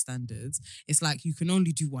of beauty standards, it's like you can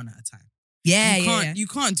only do one at a time. You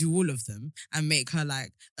can't do all of them and make her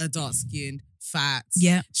like a dark skinned, fat,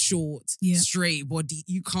 short, straight body.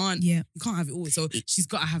 You can't have it all. So she's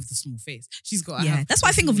got to have the small face. She's got to have. That's why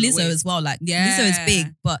I think of Lizzo as well. Like Lizzo is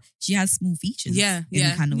big, but she has small features. In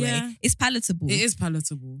a kind of way. It's palatable. It is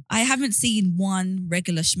palatable. I haven't seen one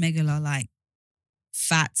regular schmegular like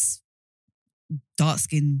fat, dark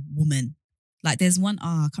skinned woman. Like there's one.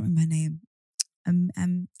 I can't remember her name.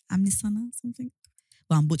 Amnisana something.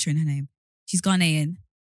 Well, I'm butchering her name. She's Ghanaian.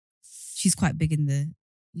 She's quite big in the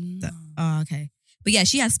okay. But yeah,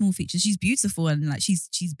 she has small features. She's beautiful and like she's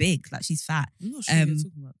big, like she's fat. I'm not sure what you're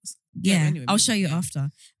talking about. Anyway, I'll show you after.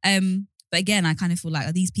 But again, I kind of feel like,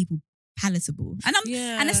 are these people palatable? And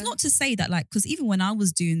and it's not to say that like, because even when I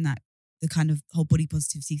was doing that, the kind of whole body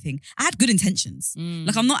positivity thing, I had good intentions.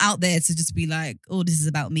 Like I'm not out there to just be like, oh, this is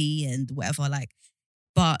about me and whatever. Like,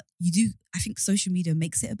 but you do. I think social media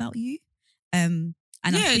makes it about you. And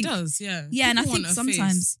I think, it does, yeah. Yeah, and I think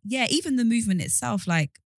sometimes, even the movement itself,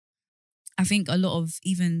 like, I think a lot of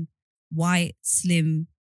even white, slim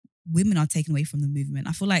women are taken away from the movement.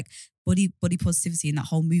 I feel like body positivity and that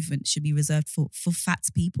whole movement should be reserved for fat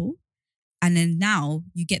people. And then now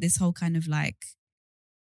you get this whole kind of like,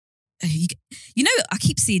 you know, I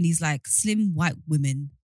keep seeing these like slim white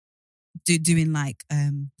women doing like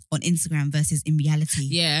on Instagram versus in reality.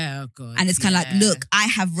 Yeah, oh God. And it's kind of like, look, I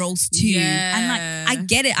have roles too. Yeah. And like, I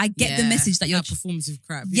get it. I get the message that you're that performative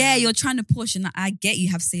crap. Yeah, you're trying to push, and I get you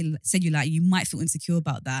have said you like you might feel insecure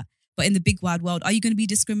about that. But in the big wide world, are you going to be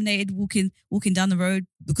discriminated walking down the road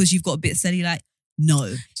because you've got a bit of cellulite? No.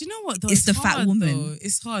 Do you know what though? It's the fat woman. Though.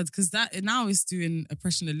 It's hard because that now it's doing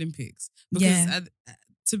Oppression Olympics. Because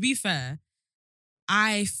to be fair,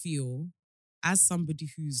 I feel as somebody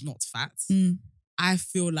who's not fat, I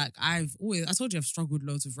feel like I told you I've struggled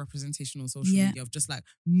loads with representation on social media of just like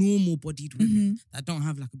normal bodied women that don't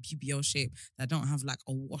have like a BBL shape, that don't have like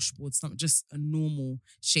a washboard stomach, just a normal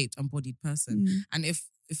shaped and bodied person. And if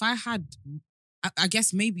I had, I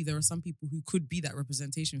guess maybe there are some people who could be that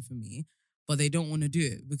representation for me, but they don't want to do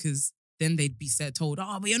it because then they'd be told,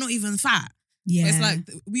 oh, but you're not even fat. Yeah. It's like,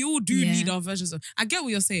 we all do need our versions of... I get what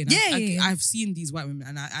you're saying. I've seen these white women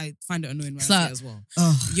and I find it annoying when I say it as well.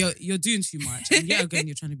 You're doing too much. And yet again,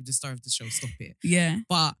 you're trying to be the star of the show. Stop it. Yeah.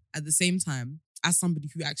 But at the same time, as somebody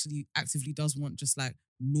who actually actively does want just like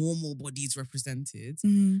normal bodies represented,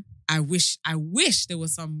 I wish there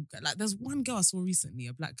was some... Like there's one girl I saw recently,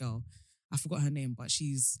 a black girl. I forgot her name, but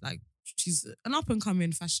she's an up and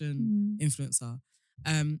coming fashion influencer.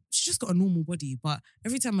 She's just got a normal body, but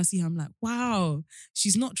every time I see her, I'm like, wow,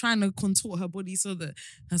 she's not trying to contort her body so that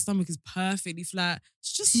her stomach is perfectly flat.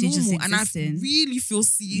 She's just normal, and I really feel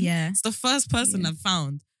seen. Yeah. It's the first person I've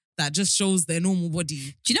found that just shows their normal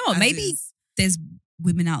body. Do you know what? Maybe there's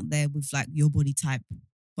women out there with like your body type,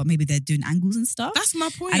 but maybe they're doing angles and stuff. That's my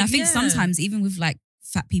point. And I think sometimes even with like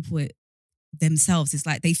fat people themselves, it's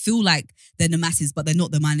like they feel like they're the masses, but they're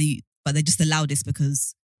not the minority, but they're just the loudest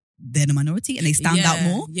because they're the minority and they stand out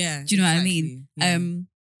more. Yeah. Do you know what I mean? Yeah.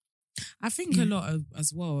 I think a lot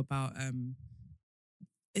as well about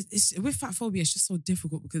it's with fat phobia, it's just so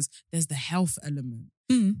difficult because there's the health element.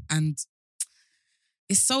 And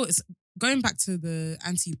it's going back to the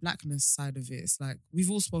anti-blackness side of it, it's like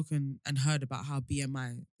we've all spoken and heard about how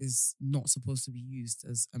BMI is not supposed to be used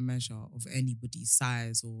as a measure of anybody's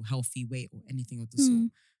size or healthy weight or anything of the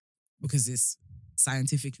sort because it's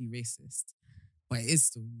scientifically racist. But it is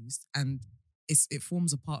still used, and it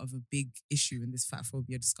forms a part of a big issue in this fat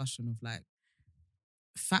phobia discussion of like,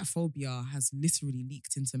 fat phobia has literally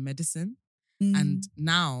leaked into medicine, and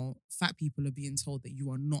now fat people are being told that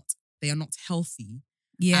they are not healthy,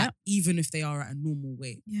 even if they are at a normal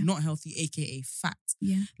weight, not healthy, aka fat.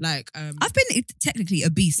 Yeah, like I've been technically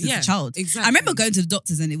obese as a child. Exactly. I remember going to the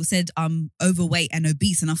doctors and it was said overweight and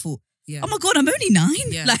obese, and I thought, oh my God, I'm only 9.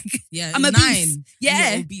 Yeah. I'm obese. 9.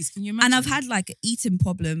 Yeah. Obese. Can you imagine? And I've had like an eating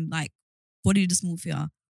problem, like body dysmorphia,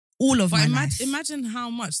 all of my life. Imagine how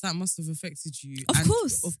much that must have affected you.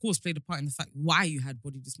 Of course, played a part in the fact why you had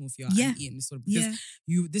body dysmorphia and eating disorder. Because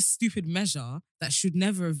this stupid measure that should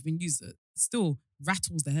never have been used still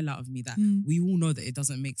rattles the hell out of me that we all know that it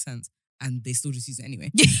doesn't make sense and they still just use it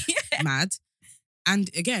anyway. Mad.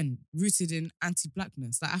 And again, rooted in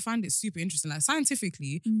anti-blackness. Like I find it super interesting. Like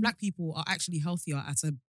scientifically, black people are actually healthier at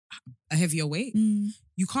a heavier weight.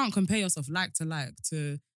 You can't compare yourself like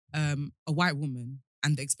to a white woman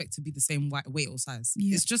and expect to be the same weight or size.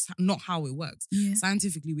 It's just not how it works.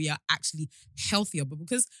 Scientifically, we are actually healthier, but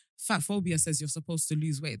because fat phobia says you're supposed to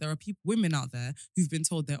lose weight, there are women out there who've been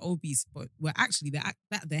told they're obese, but they're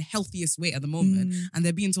at their healthiest weight at the moment, and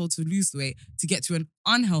they're being told to lose weight to get to an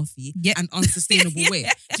unhealthy and unsustainable weight.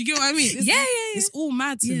 Do you get what I mean? It's all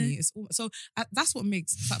mad to me. That's what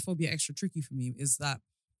makes fat phobia extra tricky for me, is that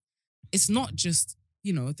it's not just,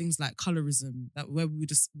 you know, things like colorism where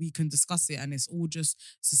we can discuss it and it's all just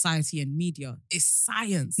society and media. It's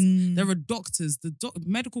science. There are doctors,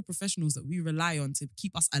 medical professionals that we rely on to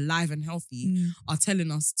keep us alive and healthy are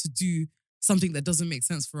telling us to do something that doesn't make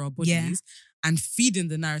sense for our bodies and feeding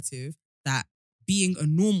the narrative that being a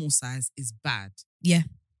normal size is bad. Yeah.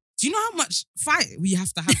 Do you know how much fight we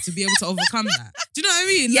have to be able to overcome that? Do you know what I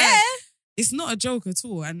mean? Yeah. Like, it's not a joke at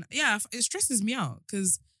all. And yeah, it stresses me out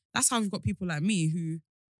because that's how we've got people like me who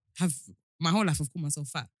have, my whole life I've called myself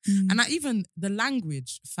fat. And even the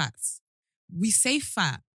language fat, we say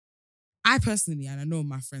fat. I personally, and I know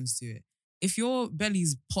my friends do it, if your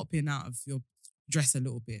belly's popping out of your dress a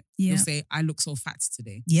little bit, you'll say, I look so fat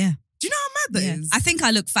today. Yeah. Do you know how mad that is? I think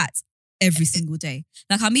I look fat every single day.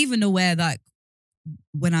 Like I'm even aware that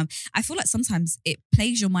when I feel like sometimes it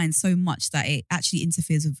plays your mind so much that it actually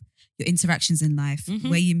interferes with your interactions in life,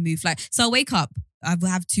 where you move. Like, so I wake up, I will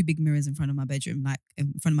have 2 big mirrors in front of my bedroom, like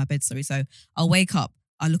in front of my bed, sorry. So I'll wake up,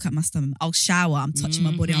 I'll look at my stomach, I'll shower, I'm touching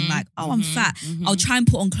my body, I'm like, oh, I'm fat. I'll try and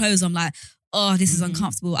put on clothes, I'm like, oh, this is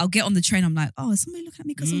uncomfortable. I'll get on the train, I'm like, oh, is somebody looking at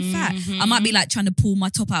me because I'm fat? I might be like trying to pull my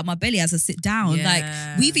top out of my belly as I sit down. Yeah.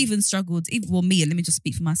 Like, we've even struggled, well, me, let me just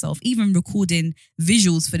speak for myself, even recording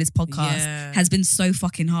visuals for this podcast has been so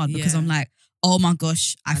fucking hard because I'm like, oh my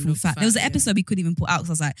gosh, I feel fat. There was an episode we couldn't even put out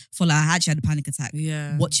because I was like, I actually had a panic attack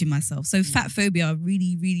watching myself. So fat phobia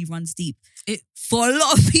really, really runs deep for a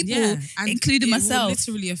lot of people, including myself. It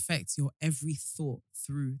will literally affect your every thought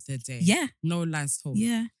through the day. Yeah. No lies told.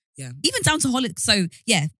 Yeah. Yeah. Even down to holiday. So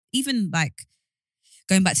yeah, even like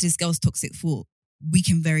going back to this girl's toxic thought, we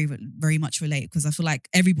can very, very much relate because I feel like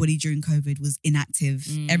everybody during COVID was inactive.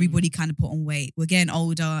 Everybody kind of put on weight. We're getting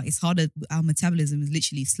older. It's harder. Our metabolism is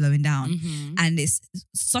literally slowing down. And it's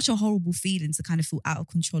such a horrible feeling to kind of feel out of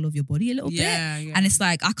control of your body a little bit. And it's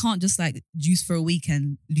like, I can't just like juice for a week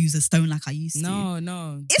and lose a stone like I used to.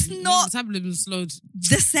 No. It's Your not metabolism slowed.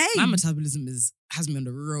 the same. My metabolism has me on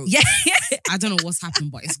the road. Yeah. I don't know what's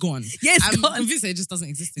happened, but it's gone. Yeah, it's I'm gone. convinced that it just doesn't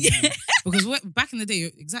exist anymore. Because back in the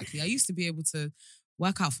day, exactly, I used to be able to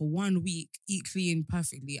work out for 1 week, eat clean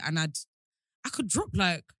perfectly, and I could drop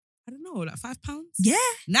like, I don't know, like 5 pounds. Yeah.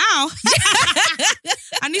 Now,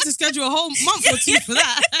 I need to schedule a whole month or 2 for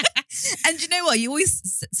that. And you know what? You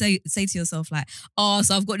always say to yourself like, oh,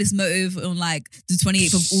 so I've got this motive on like the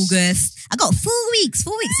 28th of August. I got 4 weeks.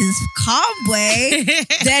 4 weeks is calm, boy.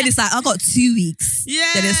 Then it's like, I got 2 weeks.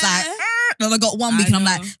 Yeah. Then it's like, then I got 1 week and I'm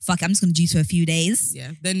like, fuck, I'm just going to juice for a few days.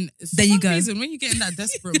 Yeah. Then you go. Reason, when you get in that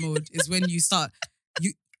desperate mode is when you start,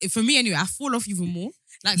 for me anyway, I fall off even more.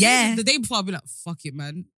 Like the day before I'll be like, fuck it,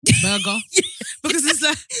 man. Burger. Because it's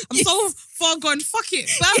like, I'm so far gone, fuck it.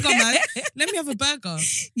 Burger, man. Let me have a burger.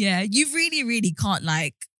 Yeah, you really, really can't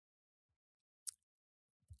like,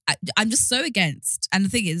 I'm just so against. And the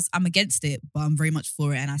thing is, I'm against it, but I'm very much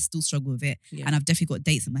for it and I still struggle with it. Yeah. And I've definitely got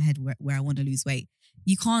dates in my head where I want to lose weight.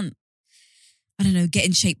 You can't, I don't know, get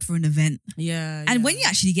in shape for an event. Yeah. And when you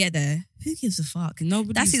actually get there, who gives a fuck?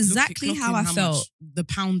 That's exactly how I felt. The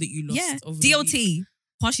pound that you lost. Yeah. Over the DLT. week.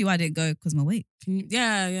 Partially why I didn't go because of my weight.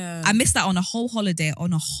 Yeah. I missed out on a whole holiday,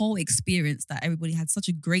 on a whole experience that everybody had such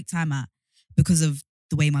a great time at because of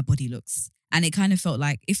the way my body looks. And it kind of felt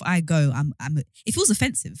like if I go, it feels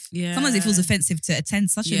offensive. Yeah. Sometimes it feels offensive to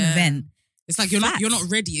attend such an event. It's like you're not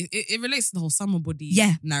ready. It relates to the whole summer body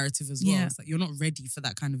narrative as well. Yeah. It's like you're not ready for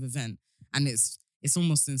that kind of event. And it's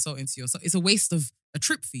almost insulting to yourself. It's a waste of a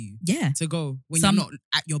trip for you to go when you're not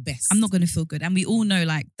at your best. I'm not going to feel good. And we all know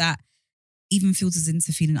like that even filters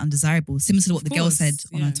into feeling undesirable. Similar to what the girl said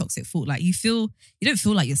on her toxic thought. Like you don't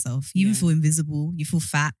feel like yourself. You even feel invisible. You feel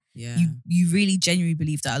fat. Yeah. You really genuinely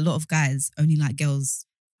believe that a lot of guys only like girls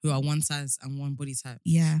who are one size and one body type.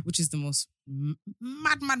 Yeah. Which is the most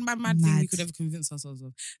mad thing we could ever convince ourselves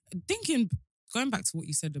of. Going back to what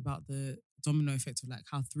you said about the domino effect of like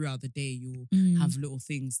how throughout the day you'll have little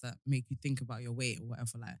things that make you think about your weight or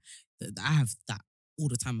whatever. Like I have that all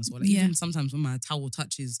the time as well. Like even sometimes when my towel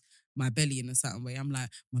touches my belly in a certain way, I'm like,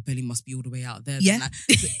 my belly must be all the way out there. Yeah.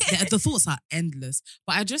 Like, the thoughts are endless.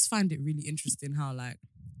 But I just find it really interesting how like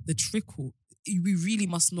the trickle, we really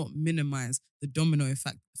must not minimize the domino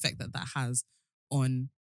effect that has on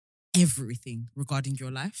everything regarding your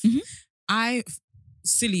life.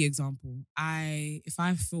 Silly example, if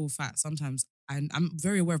I feel fat, sometimes I'm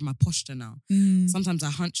very aware of my posture now. Sometimes I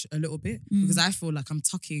hunch a little bit because I feel like I'm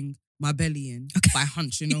tucking my belly in by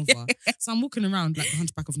hunching over. So I'm walking around like the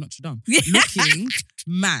Hunchback of Notre Dame, looking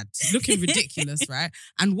mad, looking ridiculous, right?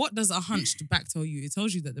 And what does a hunched back tell you? It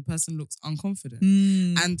tells you that the person looks unconfident.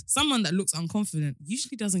 And someone that looks unconfident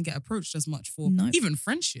usually doesn't get approached as much for even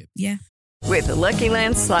friendship. Yeah. With the Lucky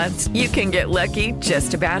Land Slots, you can get lucky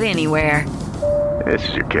just about anywhere. This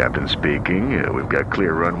is your captain speaking. We've got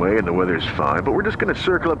clear runway and the weather's fine, but we're just going to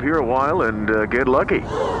circle up here a while and get lucky.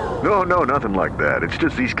 No, nothing like that. It's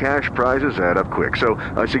just these cash prizes add up quick. So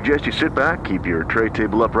I suggest you sit back, keep your tray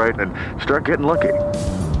table upright, and start getting lucky.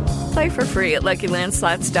 Play for free at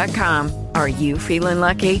LuckyLandSlots.com. Are you feeling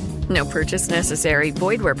lucky? No purchase necessary.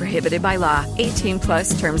 Void where prohibited by law.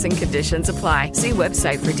 18+ terms and conditions apply. See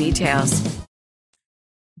website for details.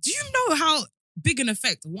 Do you know how big an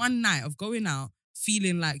effect one night of going out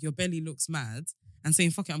feeling like your belly looks mad and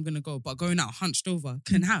saying, fuck it, I'm going to go, but going out hunched over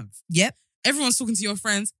can have? Yep. Everyone's talking to your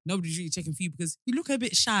friends. Nobody's really checking for you because you look a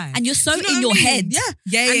bit shy. And you're so in your head.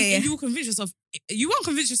 Yeah. And you will convince yourself, you won't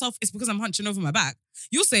convince yourself it's because I'm hunching over my back.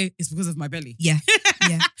 You'll say it's because of my belly. Yeah.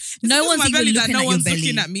 No one's even looking at your belly. No one's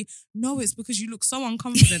looking at me. No, it's because you look so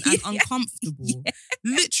unconfident and uncomfortable.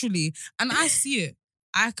 Literally. And I see it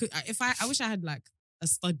I wish I had like a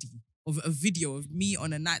study of a video of me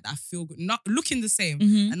on a night that I feel good, not looking the same,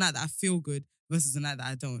 a night that I feel good versus a night that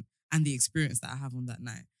I don't, and the experience that I have on that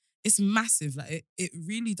night. It's massive. Like it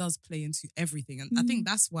really does play into everything. And I think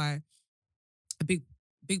that's why a big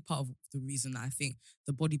part of the reason that I think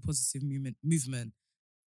the body positive movement,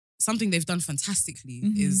 something they've done fantastically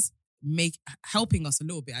is helping us a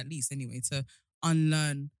little bit, at least anyway, to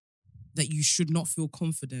unlearn that you should not feel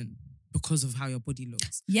confident because of how your body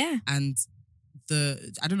looks. Yeah. And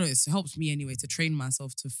I don't know, it's helped me anyway to train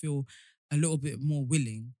myself to feel a little bit more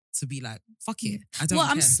willing to be like, fuck it. I don't care.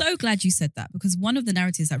 I'm so glad you said that, because one of the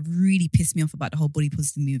narratives that really pissed me off about the whole body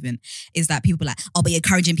positive movement is that people are like, oh, but you're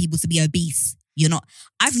encouraging people to be obese. You're not.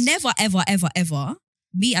 I've never, ever, ever, ever,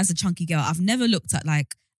 me as a chunky girl, I've never looked at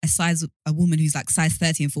like a woman who's like size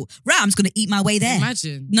 30 and thought, right, I'm just going to eat my way there.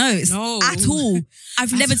 Imagine. No, at all.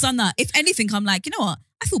 I've never done that. If anything, I'm like, you know what?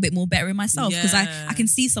 I feel a bit more better in myself because I can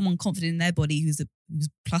see someone confident in their body who's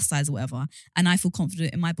plus size or whatever, and I feel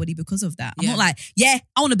confident in my body because of that. I'm not like, I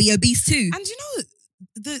want to be obese too. And you know,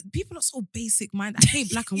 the people are so basic minded. I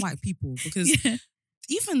hate black and white people because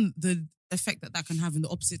even the effect that can have in the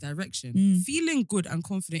opposite direction, feeling good and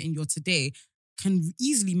confident in your today can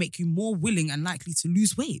easily make you more willing and likely to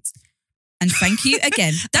lose weight. And thank you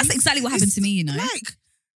again. That's exactly what happened to me, you know.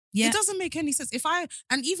 It doesn't make any sense.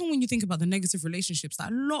 And even when you think about the negative relationships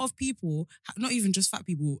that a lot of people, not even just fat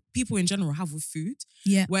people in general have with food,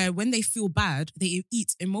 where when they feel bad, they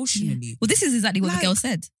eat emotionally. Yeah. Well, this is exactly what the girl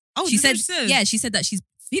said. Oh, she said, she said that she's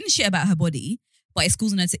feeling shit about her body, but it's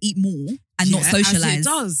causing her to eat more and not socialize.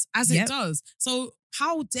 As it does. So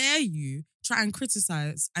how dare you try and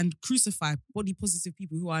criticize and crucify body positive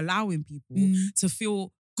people who are allowing people to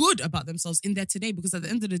feel good about themselves in their today? Because at the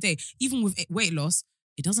end of the day, even with weight loss,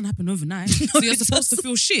 it doesn't happen overnight. So you're supposed to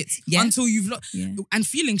feel shit until you've lost. And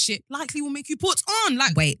feeling shit likely will make you put on.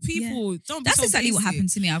 Like, weight. People, don't be That's so exactly basic. what happened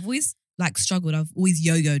to me. I've always like struggled. I've always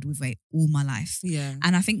yo-yoed with weight all my life. Yeah.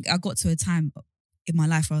 And I think I got to a time in my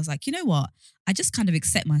life where I was like, you know what? I just kind of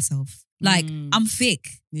accept myself. Like, I'm thick.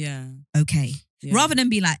 Yeah. Okay. Yeah. Rather than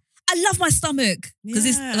be like, I love my stomach. Because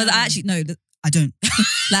I actually, no, I don't.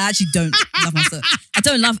 Like, I actually don't love my stomach. I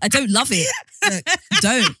don't love it. Like, I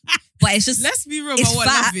don't. But it's just, let's be real about what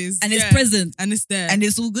love is. And it's present. And it's there. And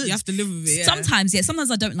it's all good. You have to live with it. Sometimes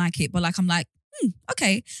I don't like it, but like, I'm like,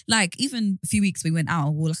 okay. Like, even a few weeks we went out, I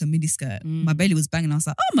wore like a mini skirt. My belly was banging. I was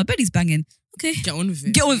like, oh, my belly's banging. Okay. Get on with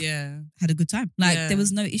it. Get on with it. Yeah. Had a good time. Like, there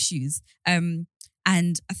was no issues. And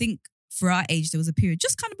I think for our age, there was a period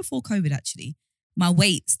just kind of before COVID, actually. My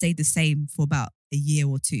weight stayed the same for about a year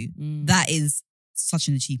or two. That is such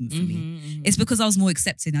an achievement for me. It's because I was more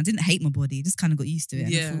accepting. I didn't hate my body. I just kind of got used to it.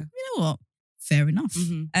 And I thought, you know what? Fair enough.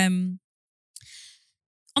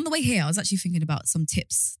 On the way here, I was actually thinking about some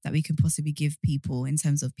tips that we can possibly give people in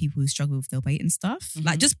terms of people who struggle with their weight and stuff.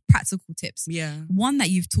 Like just practical tips. Yeah. One that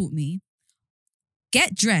you've taught me,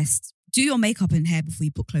 get dressed, do your makeup and hair before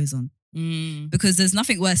you put clothes on. Because there's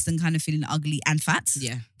nothing worse than kind of feeling ugly and fat.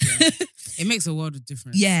 Yeah. It makes a world of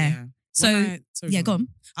difference. Yeah. So, go on.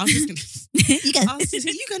 I was just going to... You go. You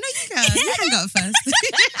can go first.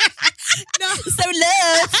 No. So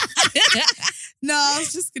love. No, I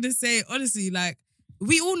was just going to say, honestly, like,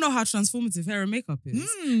 we all know how transformative hair and makeup is.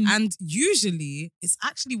 And usually, it's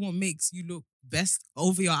actually what makes you look best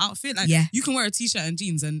over your outfit. Like, you can wear a t-shirt and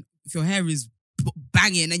jeans, and if your hair is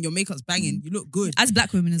banging and your makeup's banging, you look good. As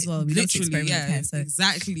black women as well, we love to experiment with hair. So.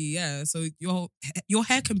 Exactly, yeah. So your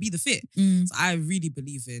hair can be the fit. So I really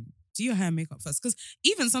believe in do your hair and makeup first. Because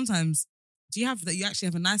even sometimes, you actually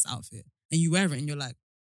have a nice outfit and you wear it and you're like,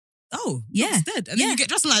 oh, that's dead. And then you get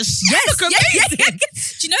dressed and like, look amazing.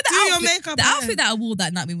 Do you know the outfit that I wore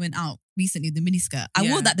that night we went out recently, the miniskirt? I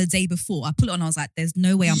wore that the day before. I put it on, I was like, there's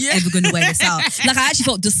no way I'm ever going to wear this out. Like, I actually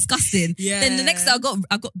felt disgusting. Then the next day I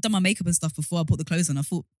got done my makeup and stuff before I put the clothes on. I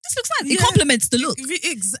thought, this looks nice. It complements the look.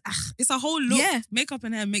 It's a whole look. Makeup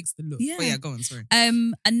and hair makes the look. But go on, sorry.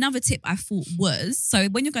 Another tip I thought was, so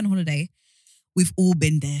when you're going on holiday, we've all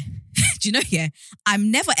been there. Do you know,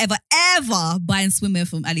 I'm never, ever, ever buying swimwear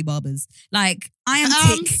from Alibaba's. Like, I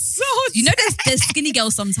am tick. So you know, there's skinny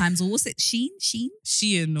girls sometimes, or what's it,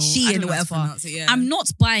 Shein or whatever. I'm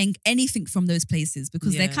not buying anything from those places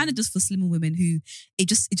because they're kind of just for slimmer women who it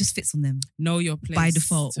just fits on them. Know your place by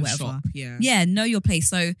default, to whatever. Shop, know your place.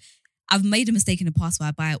 So I've made a mistake in the past where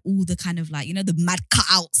I buy all the kind of like, you know, the mad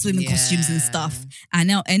cut-out swimming costumes and stuff. I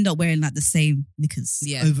now end up wearing like the same knickers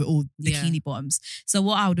over all bikini bottoms. So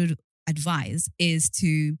what I would advise is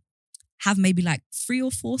to have maybe like 3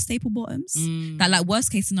 or 4 staple bottoms. That like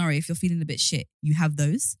worst case scenario, if you're feeling a bit shit, you have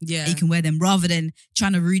those. Yeah. And you can wear them rather than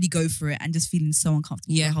trying to really go for it and just feeling so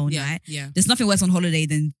uncomfortable the whole night. Yeah. There's nothing worse on holiday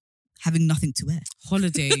than having nothing to wear.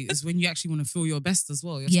 Holiday is when you actually want to feel your best as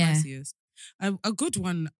well, your spiciest. A good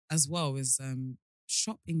one as well is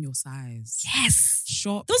shop in your size. Yes.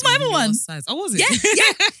 Shop. That was my other one. Size. Oh, was it?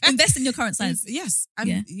 Yeah. Invest in your current size. Yes.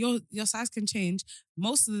 And your size can change.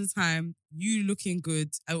 Most of the time, you looking good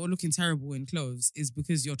or looking terrible in clothes is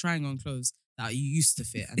because you're trying on clothes that you used to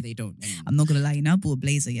fit and they don't anymore. I'm not going to lie, I bought a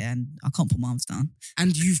blazer, and I can't put my arms down.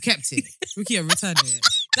 And you've kept it. Rukia, return it.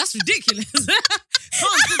 That's ridiculous.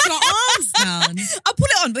 Can't put your arms down. I put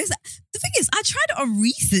it on, but the thing is, I tried it on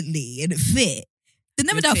recently and it fit. Then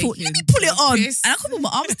never I thought, let me pull it on. And I couldn't put my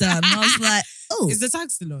arms down. And I was like, oh. Is the tag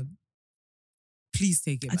still on? Please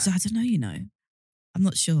take it back. I don't know, I'm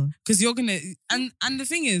not sure. Because you're going to... And the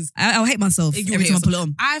thing is... I'll hate myself every time I pull it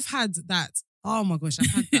on. I've had that... Oh my gosh,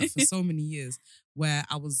 I've had that for so many years where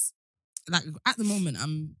I was... Like, at the moment,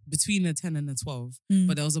 I'm between a 10 and a 12.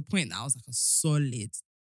 But there was a point that I was like a solid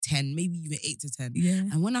 10, maybe even 8 to 10. Yeah.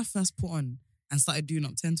 And when I first put on and started doing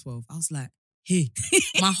up 10, 12, I was like, hey,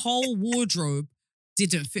 my whole wardrobe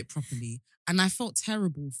didn't fit properly. And I felt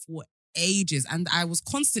terrible for ages. And I was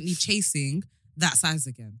constantly chasing that size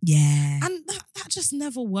again. Yeah. And that just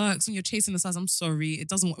never works when you're chasing the size. I'm sorry. It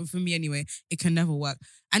doesn't work for me anyway. It can never work.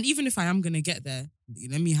 And even if I am going to get there,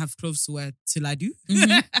 let me have clothes to wear till I do.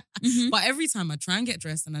 But every time I try and get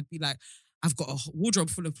dressed and I'd be like, I've got a wardrobe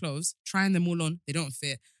full of clothes, trying them all on, they don't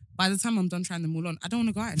fit. By the time I'm done trying them all on, I don't want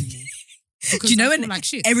to go out anymore. Do you know when like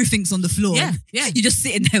shit. Everything's on the floor? Yeah. You're just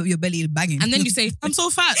sitting there with your belly banging. And then you say, I'm so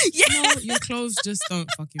fat. Yeah. No, your clothes just don't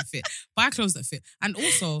fucking fit. Buy clothes that fit. And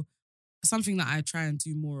also, something that I try and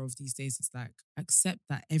do more of these days is like accept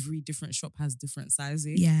that every different shop has different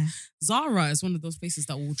sizing. Yeah. Zara is one of those places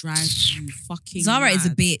that will drive you fucking Zara mad. is a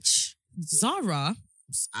bitch. Zara,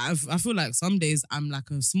 I feel like some days I'm like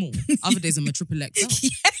a small, other days I'm a triple XL.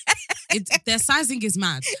 Their sizing is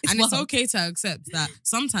mad. It's okay to accept that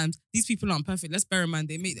sometimes these people aren't perfect. Let's bear in mind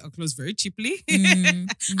they make their clothes very cheaply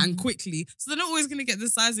and quickly. So they're not always going to get the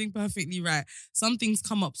sizing perfectly right. Some things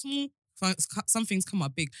come up small, some things come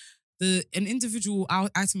up big. An individual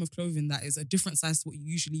item of clothing that is a different size to what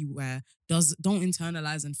you usually wear don't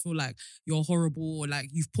internalize and feel like you're horrible or like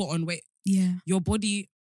you've put on weight. Yeah. Your body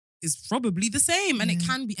is probably the same and it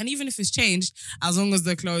can be. And even if it's changed, as long as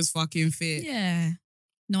the clothes fucking fit. Yeah.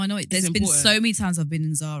 No, I know it. There's been so many times I've been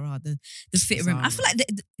in Zara, the fit room. I feel like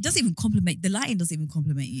it doesn't even compliment, the lighting doesn't even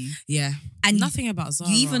compliment you. Yeah. And nothing about Zara.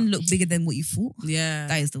 You even look bigger than what you thought. Yeah.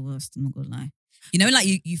 That is the worst, I'm not gonna lie. You know, like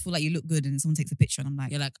you feel like you look good and someone takes a picture and I'm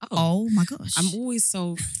like, you're like, oh my gosh. I'm always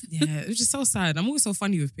so, it's just so sad. I'm always so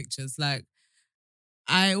funny with pictures. Like,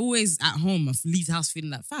 I always at home, I leave the house feeling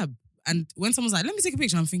like fab. And when someone's like, let me take a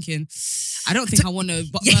picture, I'm thinking, I don't think I want to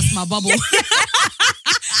burst my bubble.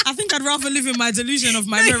 I think I'd rather live in my delusion of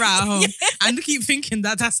my mirror at home and keep thinking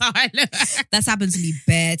that that's how I look. That's happened to me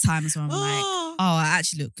bare times where I'm like, oh, I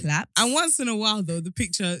actually look clapped. And once in a while though, the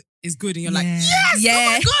picture is good and you're like, yes,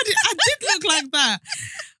 oh my God, I did look like that.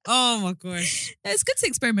 Oh my gosh. It's good to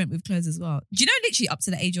experiment with clothes as well. Do you know, literally up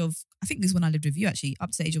to the age of, I think this is when I lived with you actually, up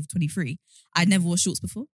to the age of 23, I never wore shorts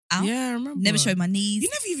before. Out. Yeah, I remember. Never showed my knees. You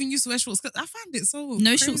never even used to wear short skirts. I found it so No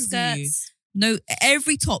crazy. Short skirts. No,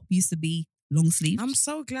 every top used to be long sleeve. I'm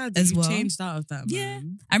so glad that you changed out of that, man. Yeah.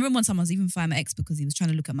 I remember one time I was even fighting my ex because he was trying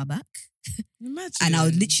to look at my back. Imagine. And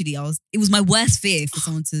it was my worst fear for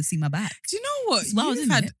someone to see my back. Do you know what? You've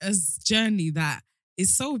had a journey that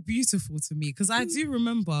is so beautiful to me because I do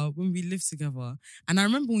remember when we lived together and I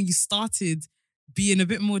remember when you started being a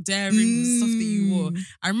bit more daring with the stuff that you wore.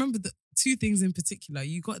 I remember the two things in particular.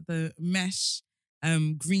 You got the mesh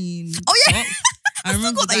green top. I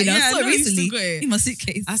remember that. I saw it you recently still got it. in my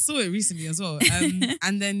suitcase. I saw it recently as well.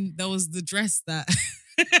 And then there was the dress that...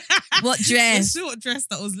 What dress? The short dress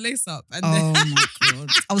that was lace up. And oh my God.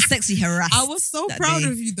 I was sexy harassed. I was so proud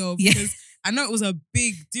of you though because I know it was a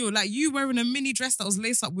big deal. Like you wearing a mini dress that was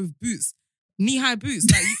laced up with boots, knee-high boots.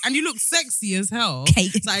 Like, and you look sexy as hell.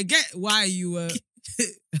 Kate. So I get why you were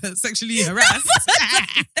sexually harassed.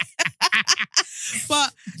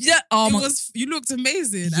 But you looked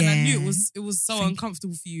amazing. And I knew it was so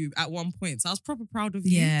uncomfortable for you at one point. So I was proper proud of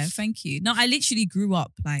you. Yeah, thank you. No, I literally grew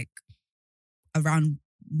up like around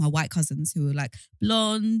my white cousins who were like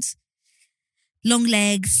blonde, long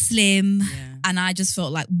legs, slim. Yeah. And I just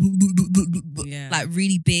felt like like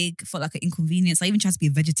really big, felt like an inconvenience. I even tried to be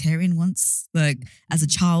a vegetarian once, like as a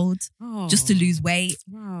child, just to lose weight.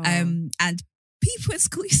 Wow. And people at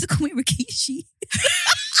school used to call me Rikishi.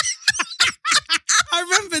 I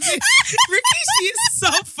remember this. Rikishi is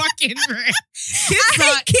so fucking rare. Kids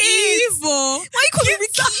are evil. Why you call me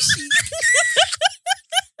Rikishi?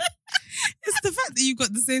 It's the fact that you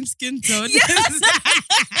got the same skin tone.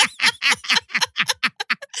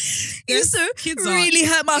 It used to kids really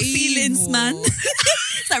hurt my feelings, evil. man.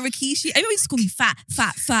 It's like Rikishi. Everyone used to call me fat.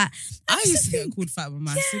 I used to get called fat by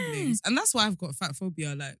my siblings. And that's why I've got fat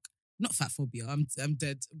phobia. Like, not fat phobia, I'm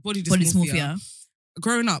dead. Body dysmorphia.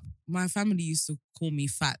 Growing up, my family used to call me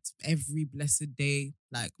fat every blessed day,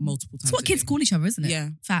 like multiple times. It's what kids call each other, isn't it? Yeah.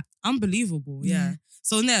 Fat. Unbelievable, yeah.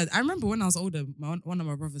 So yeah, I remember when I was older, one of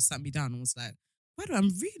my brothers sat me down and was like, why do I'm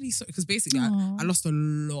really sorry? Because basically I lost a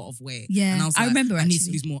lot of weight. Yeah, and I was like, remember I need actually.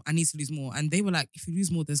 to lose more. I need to lose more. And they were like, if you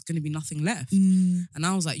lose more, there's going to be nothing left. Mm. And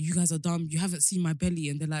I was like, you guys are dumb. You haven't seen my belly.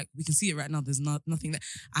 And they're like, we can see it right now. There's nothing there.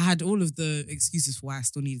 I had all of the excuses for why I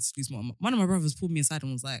still needed to lose more. One of my brothers pulled me aside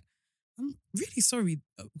and was like, I'm really sorry,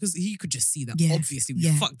 because he could just see that obviously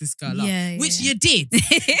we fucked this girl up, which you did.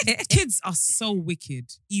 Kids are so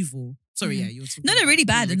wicked, evil. Sorry, you're talking No, really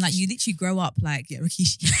bad. And like you literally grow up like,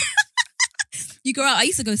 Rikishi. You grow up. I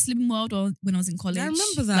used to go Slim World when I was in college. I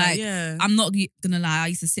remember that, like, I'm not gonna lie. I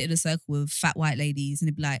used to sit in a circle with fat white ladies and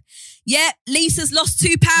they'd be like, yeah, Lisa's lost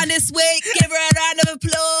 2 pounds this week. Give her a round of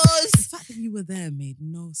applause. The fact that you were there made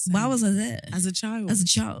no sense. Why was I there? As a child.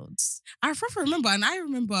 I proper remember, and I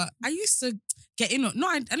remember I used to get in on,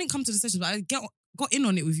 I didn't come to the sessions, but I got in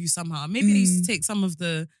on it with you somehow. Maybe I used to take some of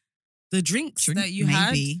the drinks that you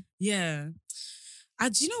had. Yeah.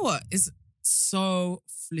 Do you know what? It's so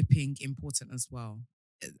flipping important as well.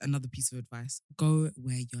 Another piece of advice: go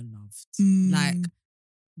where you're loved. Like,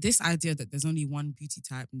 this idea that there's only one beauty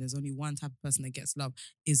type and there's only one type of person that gets love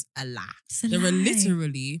is a lie. There are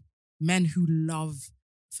literally men who love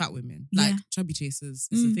fat women, like chubby chasers.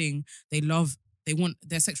 It's a thing. They want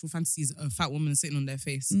their sexual fantasies of a fat woman sitting on their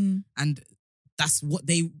face, and that's what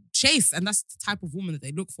they chase, and that's the type of woman that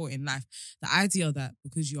they look for in life. The idea that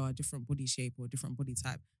because you are a different body shape or a different body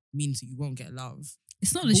type means that you won't get love.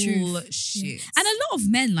 It's not the truth. Bullshit. And a lot of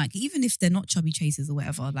men, like, even if they're not chubby chasers or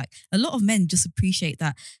whatever, like, a lot of men just appreciate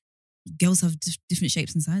that girls have different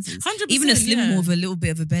shapes and sizes. 100%, even a slim one with a little bit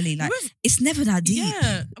of a belly, like, it's never that deep.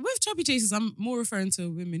 Yeah. With chubby chasers, I'm more referring to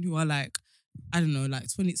women who are like, I don't know, like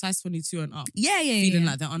size 22 and up. Feeling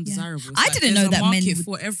like they're undesirable. I didn't know that men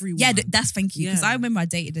for everyone. Yeah, that's thank you. Because I remember I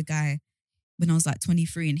dated a guy when I was like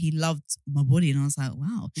 23 and he loved my body and I was like,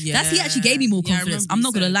 wow. He actually gave me more confidence. I'm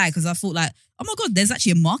not going to lie, because I thought like, oh my God, there's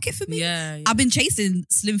actually a market for me. I've been chasing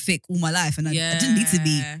slim thick all my life and I didn't need to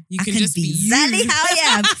be. I can just be exactly how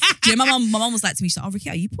I am. Do you know, my mum was like to me, she's like, oh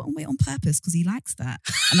Ricky, are you putting weight on purpose? Because he likes that.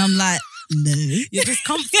 And I'm like, no. You're just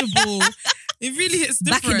comfortable. It really hits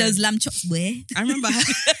different. Back in those lamb chops where? I remember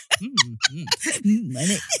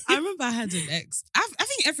I remember I had an ex. I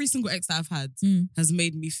think every single ex that I've had has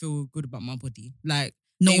made me feel good about my body. Like,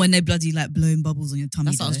 not when they're bloody like blowing bubbles on your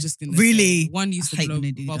tummy. That's what I was just going to say. One used to blow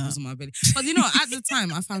bubbles on my belly. But you know, at the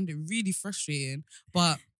time I found it really frustrating.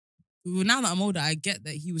 But now that I'm older, I get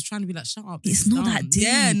that he was trying to be like, shut up. It's not that deep.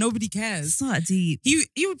 Yeah, nobody cares. It's not that deep.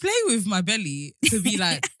 He would play with my belly to be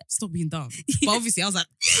like, stop being dumb. But obviously I was like,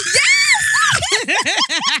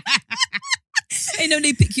 And then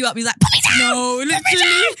they pick you up, he's like, put me down! No,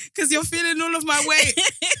 literally, because you're feeling all of my weight.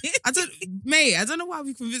 I don't know why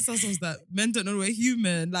we convinced ourselves that men don't know we're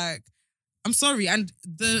human. Like, I'm sorry. And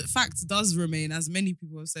the fact does remain, as many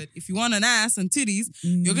people have said, if you want an ass and titties,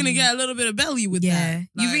 you're going to get a little bit of belly with that.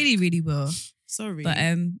 Like, you really, really will. Sorry. But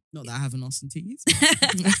not that I have an ass and titties.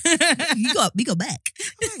 we got back.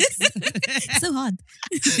 So hard.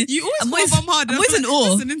 You always I'm hard. I'm always in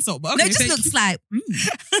awe. It's an insult, but okay, no, it just looks like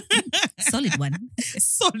solid one.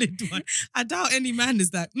 Solid one. I doubt any man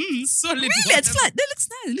is that solid really? one. It's like, that looks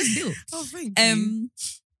nice. It looks built. Oh, thank you.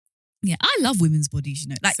 Yeah, I love women's bodies, you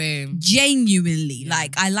know. Like, same. Genuinely. Yeah.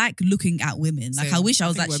 Like, I like looking at women. Like, I wish I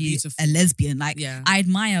was actually a lesbian. Like, I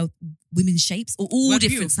admire women's shapes or all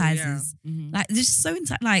different sizes. Yeah. Mm-hmm. Like, they're just so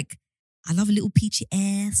like, I love a little peachy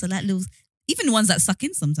ass. I like little, even the ones that suck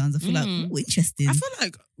in sometimes. I feel like, oh, interesting. I feel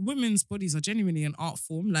like women's bodies are genuinely an art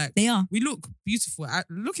form. Like, they are. We look beautiful.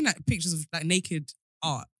 Looking at pictures of like naked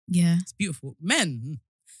art. Yeah. It's beautiful. Men.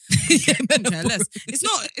 Less. It's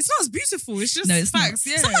not as beautiful. It's just facts.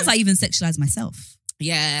 Not. Yeah. Sometimes I even sexualize myself.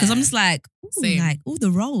 Yeah. Because I'm just like, ooh, like all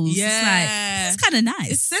the roles. Yeah. It's kind of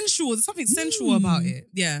nice. It's sensual. There's something sensual about it.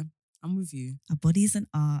 Yeah. I'm with you. Our body is an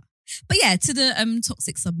art. But yeah, to the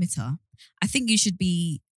toxic submitter, I think you should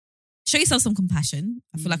show yourself some compassion.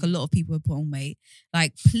 I feel like a lot of people are put on weight.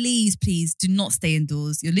 Like, please do not stay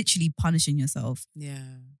indoors. You're literally punishing yourself.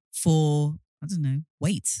 Yeah. For, I don't know,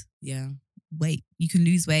 weight. Yeah. Weight. You can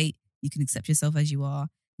lose weight. You can accept yourself as you are.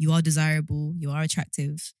 You are desirable. You are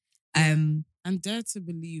attractive. And dare to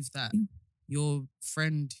believe that your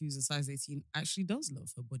friend who's a size 18 actually does love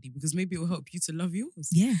her body, because maybe it will help you to love yours.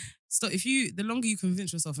 Yeah. So the longer you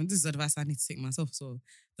convince yourself, and this is advice I need to take myself, so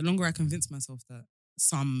the longer I convince myself that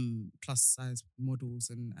some plus size models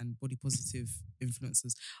and body positive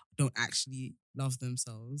influencers don't actually love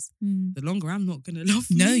themselves, the longer I'm not going to love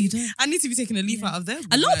me. No, you don't. I need to be taking a leaf out of them.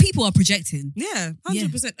 A lot of people are projecting. Yeah,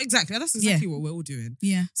 100%. Exactly. That's exactly what we're all doing.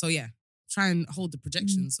 Yeah. So yeah, try and hold the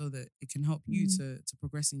projection so that it can help you to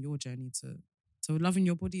progress in your journey to loving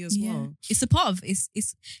your body as well. It's a part of it's you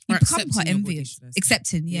Or become quite accepting your body, envious. should I say.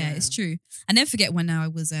 Accepting, it's true. I never forget when I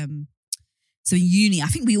was so in uni, I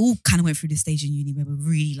think we all kind of went through this stage in uni where we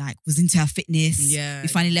really was into our fitness. Yeah. We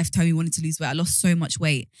finally left home, we wanted to lose weight. I lost so much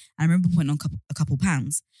weight. I remember putting on a couple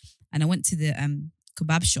pounds, and I went to the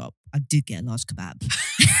kebab shop. I did get a large kebab.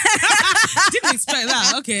 Didn't expect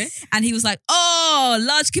that. Okay. And he was like, "Oh,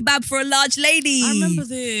 large kebab for a large lady." I remember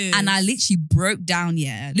this. And I literally broke down,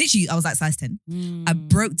 Literally, I was like size 10. I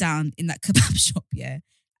broke down in that kebab shop,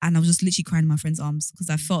 And I was just literally crying in my friend's arms because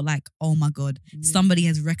I felt like, oh my God, somebody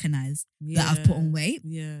has recognized that I've put on weight.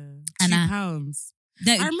 Yeah. And 2 pounds.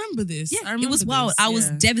 No, I remember this. Yeah, I remember it was wild. this. I was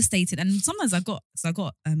devastated. And sometimes I got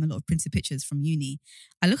a lot of printed pictures from uni.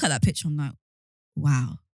 I look at that picture, I'm like,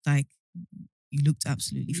 wow, you looked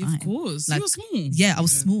absolutely fine. Of course. You were small. Yeah, I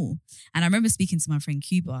was small. And I remember speaking to my friend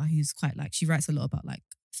Cuba, who's quite she writes a lot about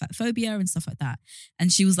fat phobia and stuff like that.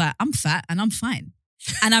 And she was like, I'm fat and I'm fine.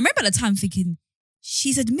 And I remember at the time thinking,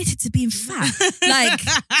 she's admitted to being fat. Do you know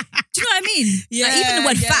what I mean? Yeah. Even the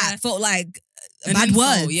word fat felt like a bad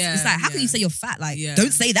word. Yeah, it's how can you say you're fat?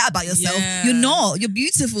 Don't say that about yourself. Yeah. You're not. You're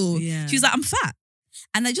beautiful. Yeah. She was like, I'm fat.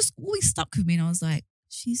 And that just always stuck with me. And I was like,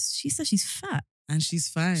 she said she's fat. And she's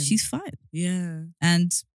fine. She's fine. Yeah.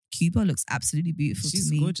 And Cuba looks absolutely beautiful to me.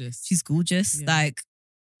 She's gorgeous. She's gorgeous. Yeah.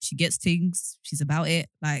 She gets things. She's about it.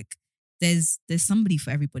 There's somebody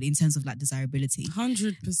for everybody in terms of desirability.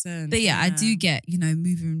 100%. But I do get,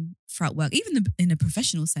 moving throughout work, even in a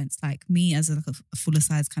professional sense, me as a fuller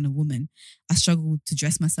size kind of woman, I struggle to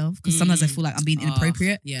dress myself because sometimes I feel like I'm being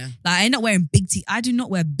inappropriate. Yeah. I end up wearing I do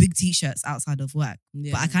not wear big t-shirts outside of work,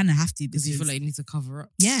 but I kind of have to because you feel like you need to cover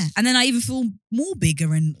up. Yeah. And then I even feel more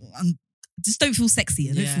bigger and just don't feel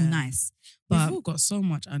sexy. I don't feel nice. But we've all got so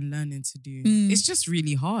much unlearning to do. It's just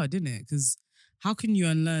really hard, isn't it? Because how can you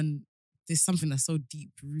unlearn there's something that's so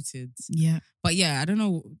deep rooted. Yeah. But I don't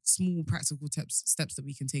know, small practical steps that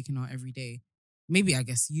we can take in our everyday. Maybe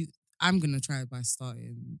I'm going to try by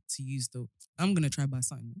starting to use I'm going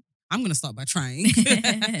to start by trying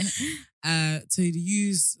to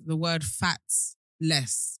use the word fat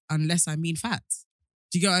less, unless I mean fat.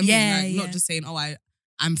 Do you get what I mean? Not just saying,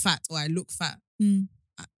 I'm fat or I look fat.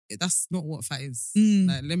 That's not what fat is.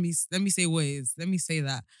 Let me say what it is. Let me say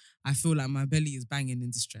that I feel like my belly is banging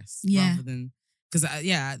in distress. Rather than, because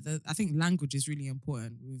I think language is really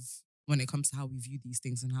important when it comes to how we view these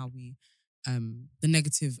things and how we, the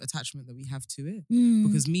negative attachment that we have to it.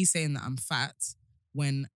 Because me saying that I'm fat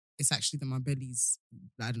when it's actually that my belly's,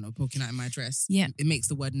 I don't know, poking out in my dress. Yeah. It makes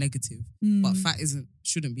the word negative. But fat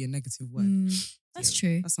shouldn't be a negative word. That's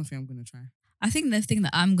true. That's something I'm going to try. I think the thing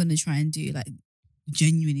that I'm going to try and do,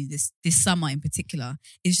 genuinely this summer in particular,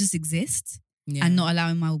 is just exist and not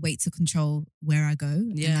allowing my weight to control where I go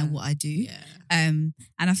and what I do. Yeah. And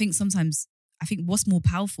I think what's more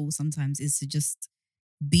powerful sometimes is to just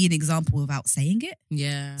be an example without saying it.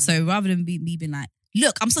 Yeah. So rather than me being like,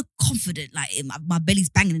 look, I'm so confident, my belly's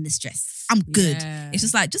banging in this dress, I'm good. Yeah. It's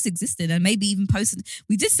just just existing and maybe even posting.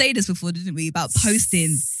 We did say this before, didn't we? About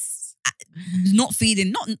posting, not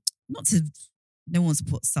feeling, not to, no one wants to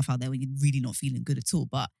put stuff out there when you're really not feeling good at all,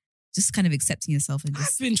 but just kind of accepting yourself and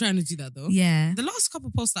just. I've been trying to do that though. Yeah. The last couple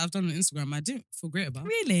of posts that I've done on Instagram, I didn't feel great about.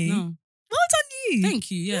 Really? No. Well done you. Thank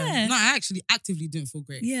you. Yeah. No, I actually actively didn't feel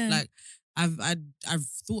great. Yeah. I've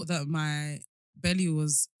thought that my belly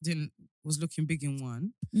was looking big in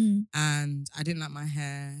one, and I didn't like my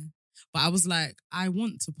hair, but I was like, I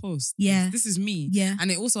want to post. Yeah. This is me. Yeah. And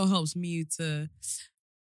it also helps me to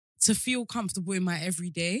feel comfortable in my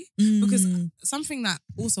everyday, because something that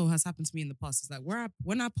also has happened to me in the past is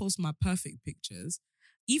when I post my perfect pictures,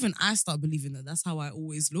 even I start believing that that's how I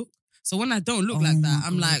always look. So when I don't look like that,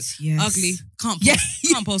 I'm ugly,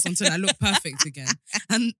 can't post until I look perfect again.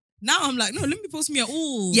 And now I'm like, no, let me post me at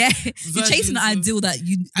all. Yeah, you're chasing the ideal that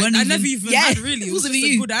you. I never even had really. It was just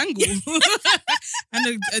a good angle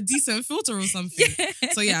and a decent filter or something.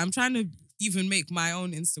 Yeah. So I'm trying to even make my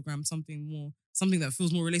own Instagram something that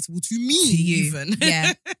feels more relatable to me. To you. Even.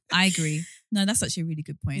 Yeah, I agree. No, that's actually a really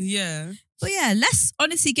good point. Yeah. But less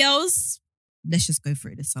honesty, girls. let's just go for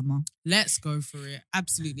it this summer. Let's go for it.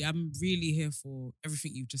 Absolutely. I'm really here for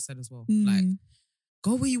everything you've just said as well. Mm. Like,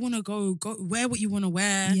 go where you want to go wear what you want to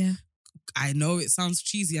wear. Yeah. I know it sounds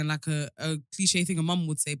cheesy and like a cliche thing a mum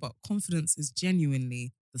would say, but confidence is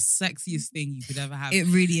genuinely the sexiest thing you could ever have. It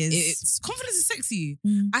really is. Confidence is sexy.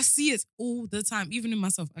 I see it all the time, even in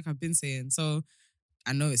myself, like I've been saying. So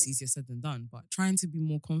I know it's easier said than done, but trying to be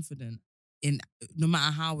more confident in no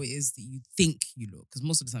matter how it is that you think you look, because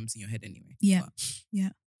most of the time it's in your head anyway. Yeah. But Yeah.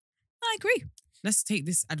 I agree. let's take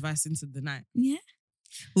this advice into the night. Yeah.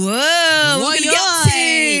 Whoa. What are you up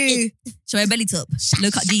to? Show her belly top.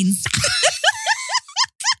 Low cut jeans.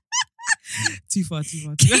 Too far.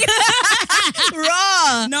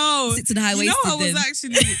 Raw. No. Sit to the high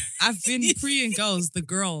waisted. You know, I've been preying the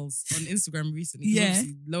girls on Instagram recently. Yeah.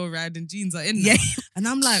 Obviously, lower riding jeans are in now. And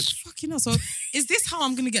I'm like, fucking hell. So is this how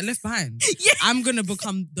I'm going to get left behind? Yeah. I'm going to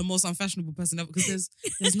become the most unfashionable person ever because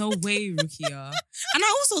there's no way, Rukia. And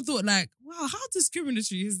I also thought like, wow, how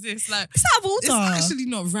discriminatory is this? Like, It's out of order. It's actually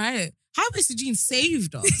not right. High-waisted jeans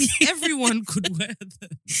saved us. Everyone could wear them.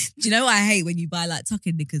 Do you know what I hate when you buy like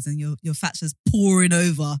tuck-in knickers and your fat's just pouring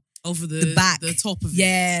over the back, the top of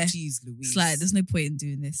yeah. it? Jeez, Louise. It's like there's no point in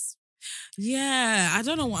doing this. Yeah, I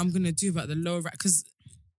don't know what I'm gonna do about the lower rack because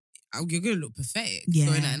you're gonna look pathetic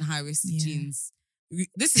going out in high-waisted jeans.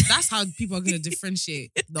 That's how people are gonna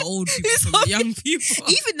differentiate the old people from the young people.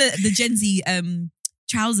 Even the Gen Z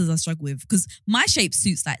trousers I struggle with because my shape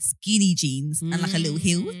suits like skinny jeans and like a little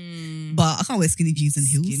heel, but I can't wear skinny jeans and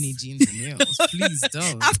heels. Skinny jeans and heels, please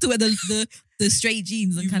don't. I have to wear the straight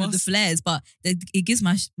jeans and kind of the flares, but it gives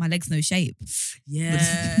my legs no shape.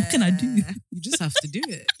 Yeah, what can I do? You just have to do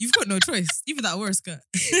it. You've got no choice. Even that wear a skirt.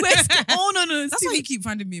 Oh no! That's why you keep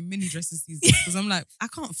finding me in mini dresses these days because I'm like I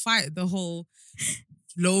can't fight the whole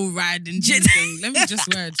low riding jeans thing. Let me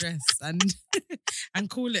just wear a dress and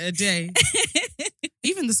call it a day.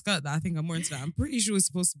 Even the skirt that I think I'm wearing today, I'm pretty sure it's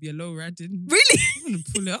supposed to be a low riding. Really? I'm gonna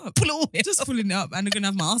pull it up. Just pulling it up and I'm gonna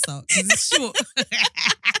have my ass out because it's short.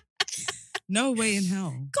 No way in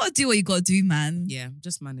hell. Gotta do what you gotta do, man. Yeah,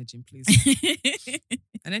 just managing, please.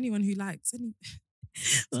 And anyone who likes I'm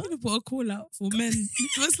gonna put a call out for men.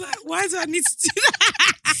 It's like, why do I need to do that?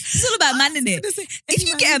 It's all about man, innit? If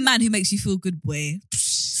you get a man who makes you feel good, boy,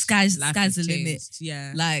 sky's the limit.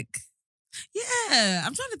 Yeah. Like, yeah.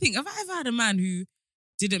 I'm trying to think. Have I ever had a man who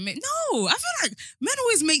didn't make... No, I feel like men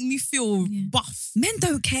always make me feel buff. Men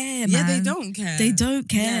don't care, man. Yeah, they don't care. They don't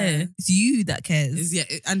care. Yeah. It's you that cares.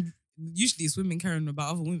 And usually it's women caring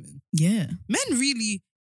about other women. Yeah. Men really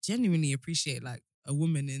genuinely appreciate like a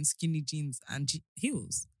woman in skinny jeans and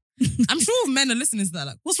heels. I'm sure men are listening to that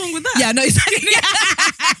like, what's wrong with that? Yeah, no, exactly.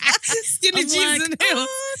 Skinny jeans and heels.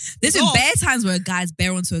 There's been bare times where a guy's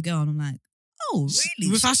bare onto a girl and I'm like, oh,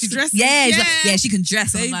 really? With how she dresses? Yeah, yeah, she can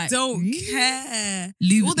dress. They I'm like, don't really? care.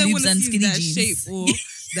 All they want to see is that jeans. Shape or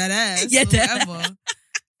that ass or whatever.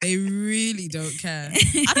 They really don't care.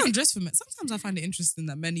 I don't dress for men. Sometimes I find it interesting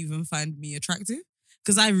that men even find me attractive.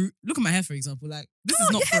 Because I look at my hair, for example, like, this is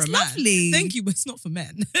not for a man. Lovely. Thank you, but it's not for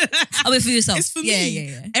men. Oh, it's for yourself. It's for me.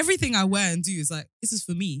 Yeah. Everything I wear and do is like, this is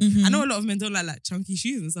for me. Mm-hmm. I know a lot of men don't like chunky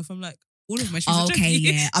shoes and stuff. I'm like, all of my shoes are chunky. Okay,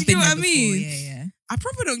 yeah. I've been there before. Yeah.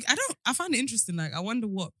 I find it interesting. Like, I wonder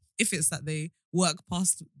if it's that they work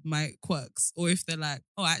past my quirks or if they're like,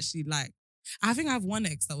 oh, I actually like. I think I have one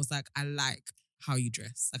ex that was like, I like how you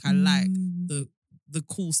dress. Like, I like the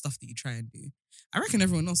cool stuff that you try and do. I reckon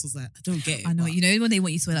everyone else was like, I don't get it. I know. You know when they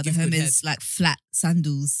want you to wear like the Hermes like flat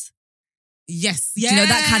sandals? Yes. Yeah. Do you know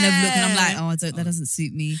that kind of look? And I'm like, that doesn't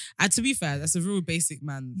suit me. And to be fair, that's a real basic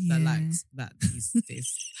man that likes that these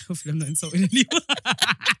days. Hopefully I'm not insulting anyone.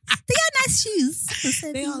 They are nice shoes.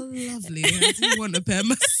 They are lovely. I do want a pair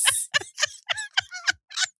myself.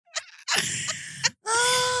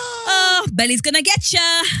 Oh, Belly's gonna get ya.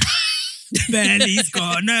 Belly's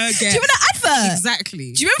gonna get. Do you remember that advert?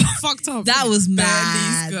 Exactly. Do you remember? Fucked up. That was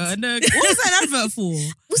mad. Belly's gonna. What was that advert for?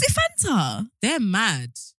 Was it Fanta? They're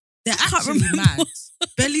mad. They're actually mad.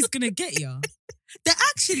 Belly's gonna get ya. They're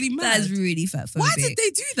actually mad. That is really fatphobic. Why did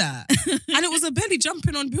they do that? And it was a belly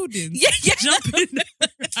jumping on buildings. Yeah. Jumping.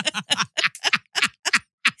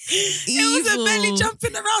 It was a belly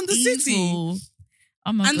jumping around the city.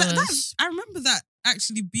 Oh my gosh. I remember that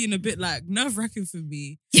actually being a bit like nerve-wracking for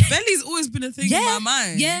me. Belly's always been a thing in my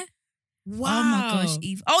mind. Yeah. Wow. Oh my gosh,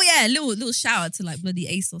 Eve. Oh yeah, little shout out to like bloody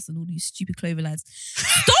ASOS and all these stupid clover lads.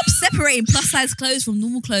 Stop separating plus size clothes from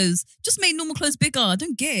normal clothes. Just make normal clothes bigger. I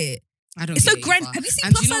don't get it. I don't. It's get so grand. Have you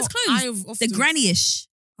seen plus size clothes? They're granny-ish.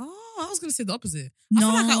 Oh, I was gonna say the opposite. I feel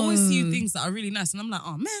like I always see things that are really nice, and I'm like,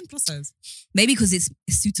 oh man, plus size. Maybe because it's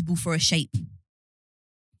suitable for a shape.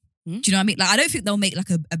 Do you know what I mean? Like, I don't think they'll make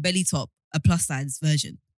like a belly top a plus size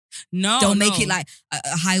version. No, Don't make it like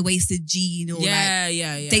a high-waisted jean or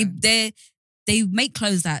They make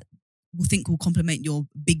clothes that will complement your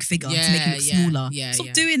big figure to make you look smaller.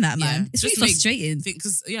 Stop doing that, man. It's really frustrating.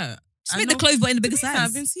 Because just make the clothes but in a bigger size.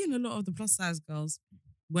 I've been seeing a lot of the plus size girls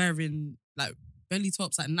wearing like belly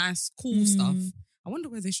tops, like nice, cool stuff. I wonder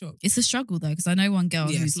where they shop. It's a struggle though, because I know one girl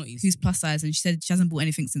who's plus size and she said she hasn't bought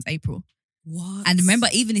anything since April. What? And remember,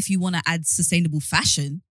 even if you want to add sustainable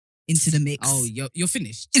fassion into the mix, you're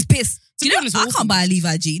finished. It's piss. To you be know, honest, I can't buy a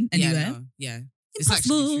Levi jean anywhere. It's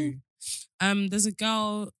actually true. There's a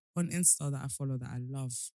girl on Insta that I follow that I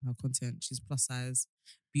love her content. She's plus size,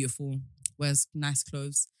 beautiful, wears nice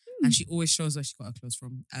clothes, and she always shows where she got her clothes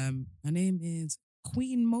from. Her name is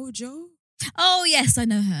Queen Mojo. Oh yes, I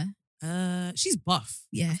know her. She's buff.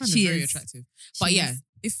 Yeah, I find her very attractive. But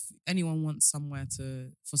if anyone wants somewhere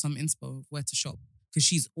for some inspo of where to shop, because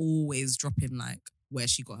she's always dropping like where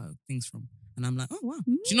she got her things from. And I'm like, oh wow.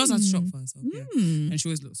 She knows how to shop for herself. Yeah. And she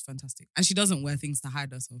always looks fantastic. And she doesn't wear things to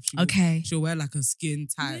hide herself. She'll wear like a skin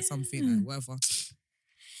tight, something, like whatever.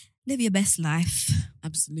 Live your best life.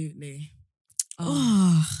 Absolutely.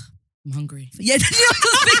 Oh. I'm hungry. Yeah,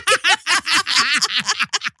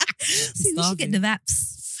 See, we should get the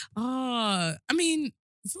vaps. I mean,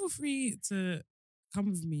 feel free to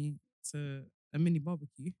come with me to a mini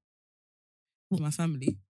barbecue with my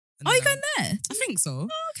family. Oh, you going there? I think so.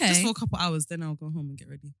 Oh, okay. Just for a couple hours, then I'll go home and get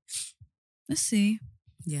ready. Let's see.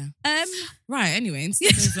 Yeah. Right, anyway,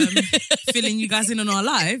 instead of filling you guys in on our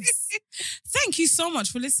lives, thank you so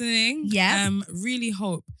much for listening. Yeah. Really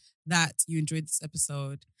hope that you enjoyed this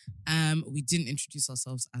episode. We didn't introduce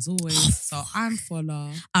ourselves as always. So I'm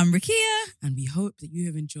Fola. I'm Rakia. And we hope that you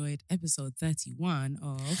have enjoyed episode 31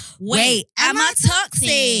 of Wait, Am I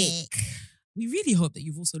Toxic? We really hope that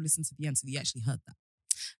you've also listened to the end so you actually heard that.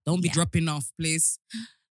 Don't be dropping off, please.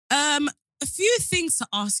 A few things to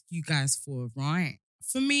ask you guys for, right?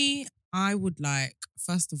 For me, I would like,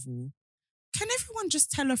 first of all, can everyone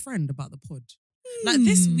just tell a friend about the pod? Like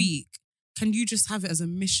this week, can you just have it as a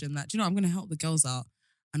mission that, I'm going to help the girls out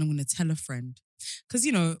and I'm going to tell a friend? Because,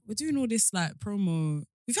 we're doing all this like promo.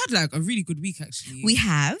 We've had like a really good week, actually. We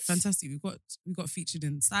have. Fantastic. We got featured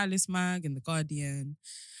in Stylist Mag and The Guardian.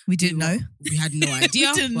 We didn't know. We had no idea.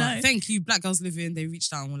 We didn't know. Thank you, Black Girls Living. They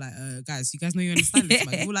reached out and were like, guys, you guys know you're in the Stylist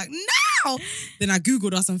Mag? We were like, no! Then I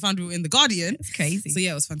Googled us and found we were in The Guardian. It's crazy. So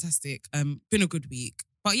yeah, it was fantastic. Been a good week.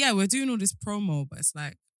 But yeah, we're doing all this promo, but it's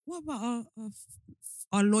like, what about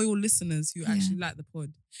our loyal listeners who actually like the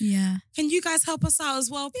pod? Yeah. Can you guys help us out as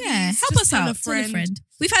well, please? Yeah, help us out. Tell a friend.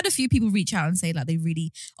 We've had a few people reach out and say like they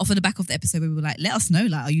really, off of the back of the episode, we were like, let us know,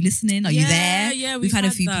 like, are you listening? Are you there? Yeah, we've had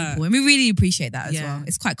a few people and we really appreciate that as Yeah. well.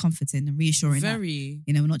 It's quite comforting and reassuring. Very.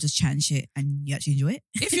 That, we're not just chatting shit and you actually enjoy it.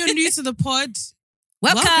 If you're new to the pod,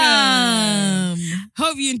 welcome.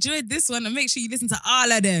 Hope you enjoyed this one and make sure you listen to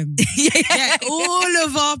all of them. Get all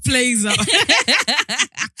of our plays up.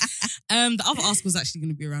 The other ask was actually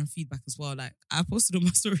going to be around feedback as well. Like I posted on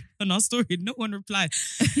our story, no one replied.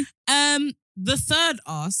 The third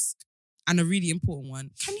ask, and a really important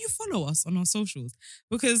one, can you follow us on our socials?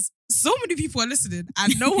 Because so many people are listening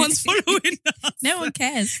and no one's following us. No one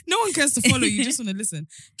cares. No one cares to follow you, just want to listen.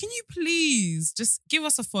 Can you please just give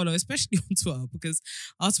us a follow, especially on Twitter, because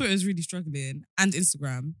our Twitter is really struggling, and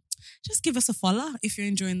Instagram. Just give us a follow if you're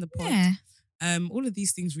enjoying the pod. Yeah. All of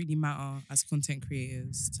these things really matter as content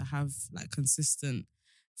creators, to have like consistent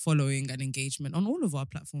following and engagement on all of our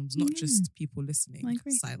platforms, not just people listening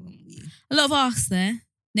silently. A lot of asks there.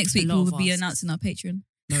 Next week we'll be asks. announcing our Patreon.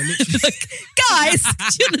 No, literally. Guys,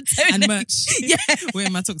 and merch. Yeah.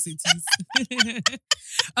 Wearing my toxic tees.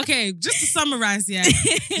 Okay, just to summarize, the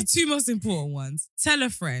two most important ones. Tell a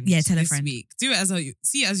friend. Yeah, tell a this friend. Week. Do it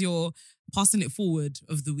see it as you're passing it forward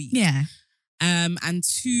of the week. Yeah. And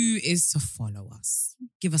 2 is to follow us.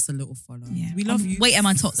 Give us a little follow. Yeah. We love you. Wait, am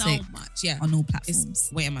I toxic? So much. Yeah. On all platforms.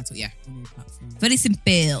 Wait, am I toxic? Yeah, on all platforms. Very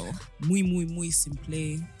simple. Muy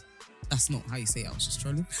simple. That's not how you say it. I was just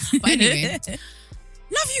trolling. But anyway.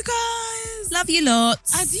 Love you guys. Love you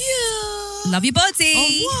lots. Adieu. Love your body. Au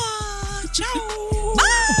revoir. Ciao. Bye.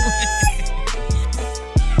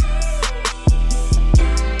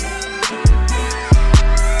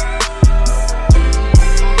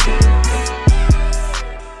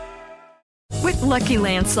 With Lucky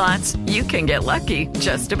Land Slots, you can get lucky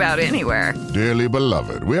just about anywhere. Dearly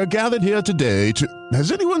beloved, we are gathered here today to...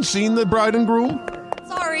 Has anyone seen the bride and groom?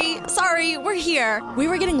 Sorry, we're here. We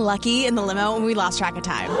were getting lucky in the limo and we lost track of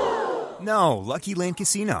time. No, Lucky Land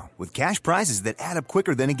Casino, with cash prizes that add up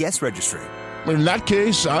quicker than a guest registry. In that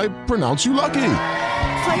case, I pronounce you lucky.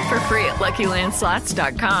 Play for free at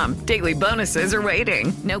LuckyLandSlots.com. Daily bonuses are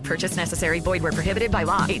waiting. No purchase necessary. Void where prohibited by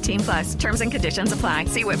law. 18 plus. Terms and conditions apply.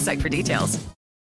 See website for details.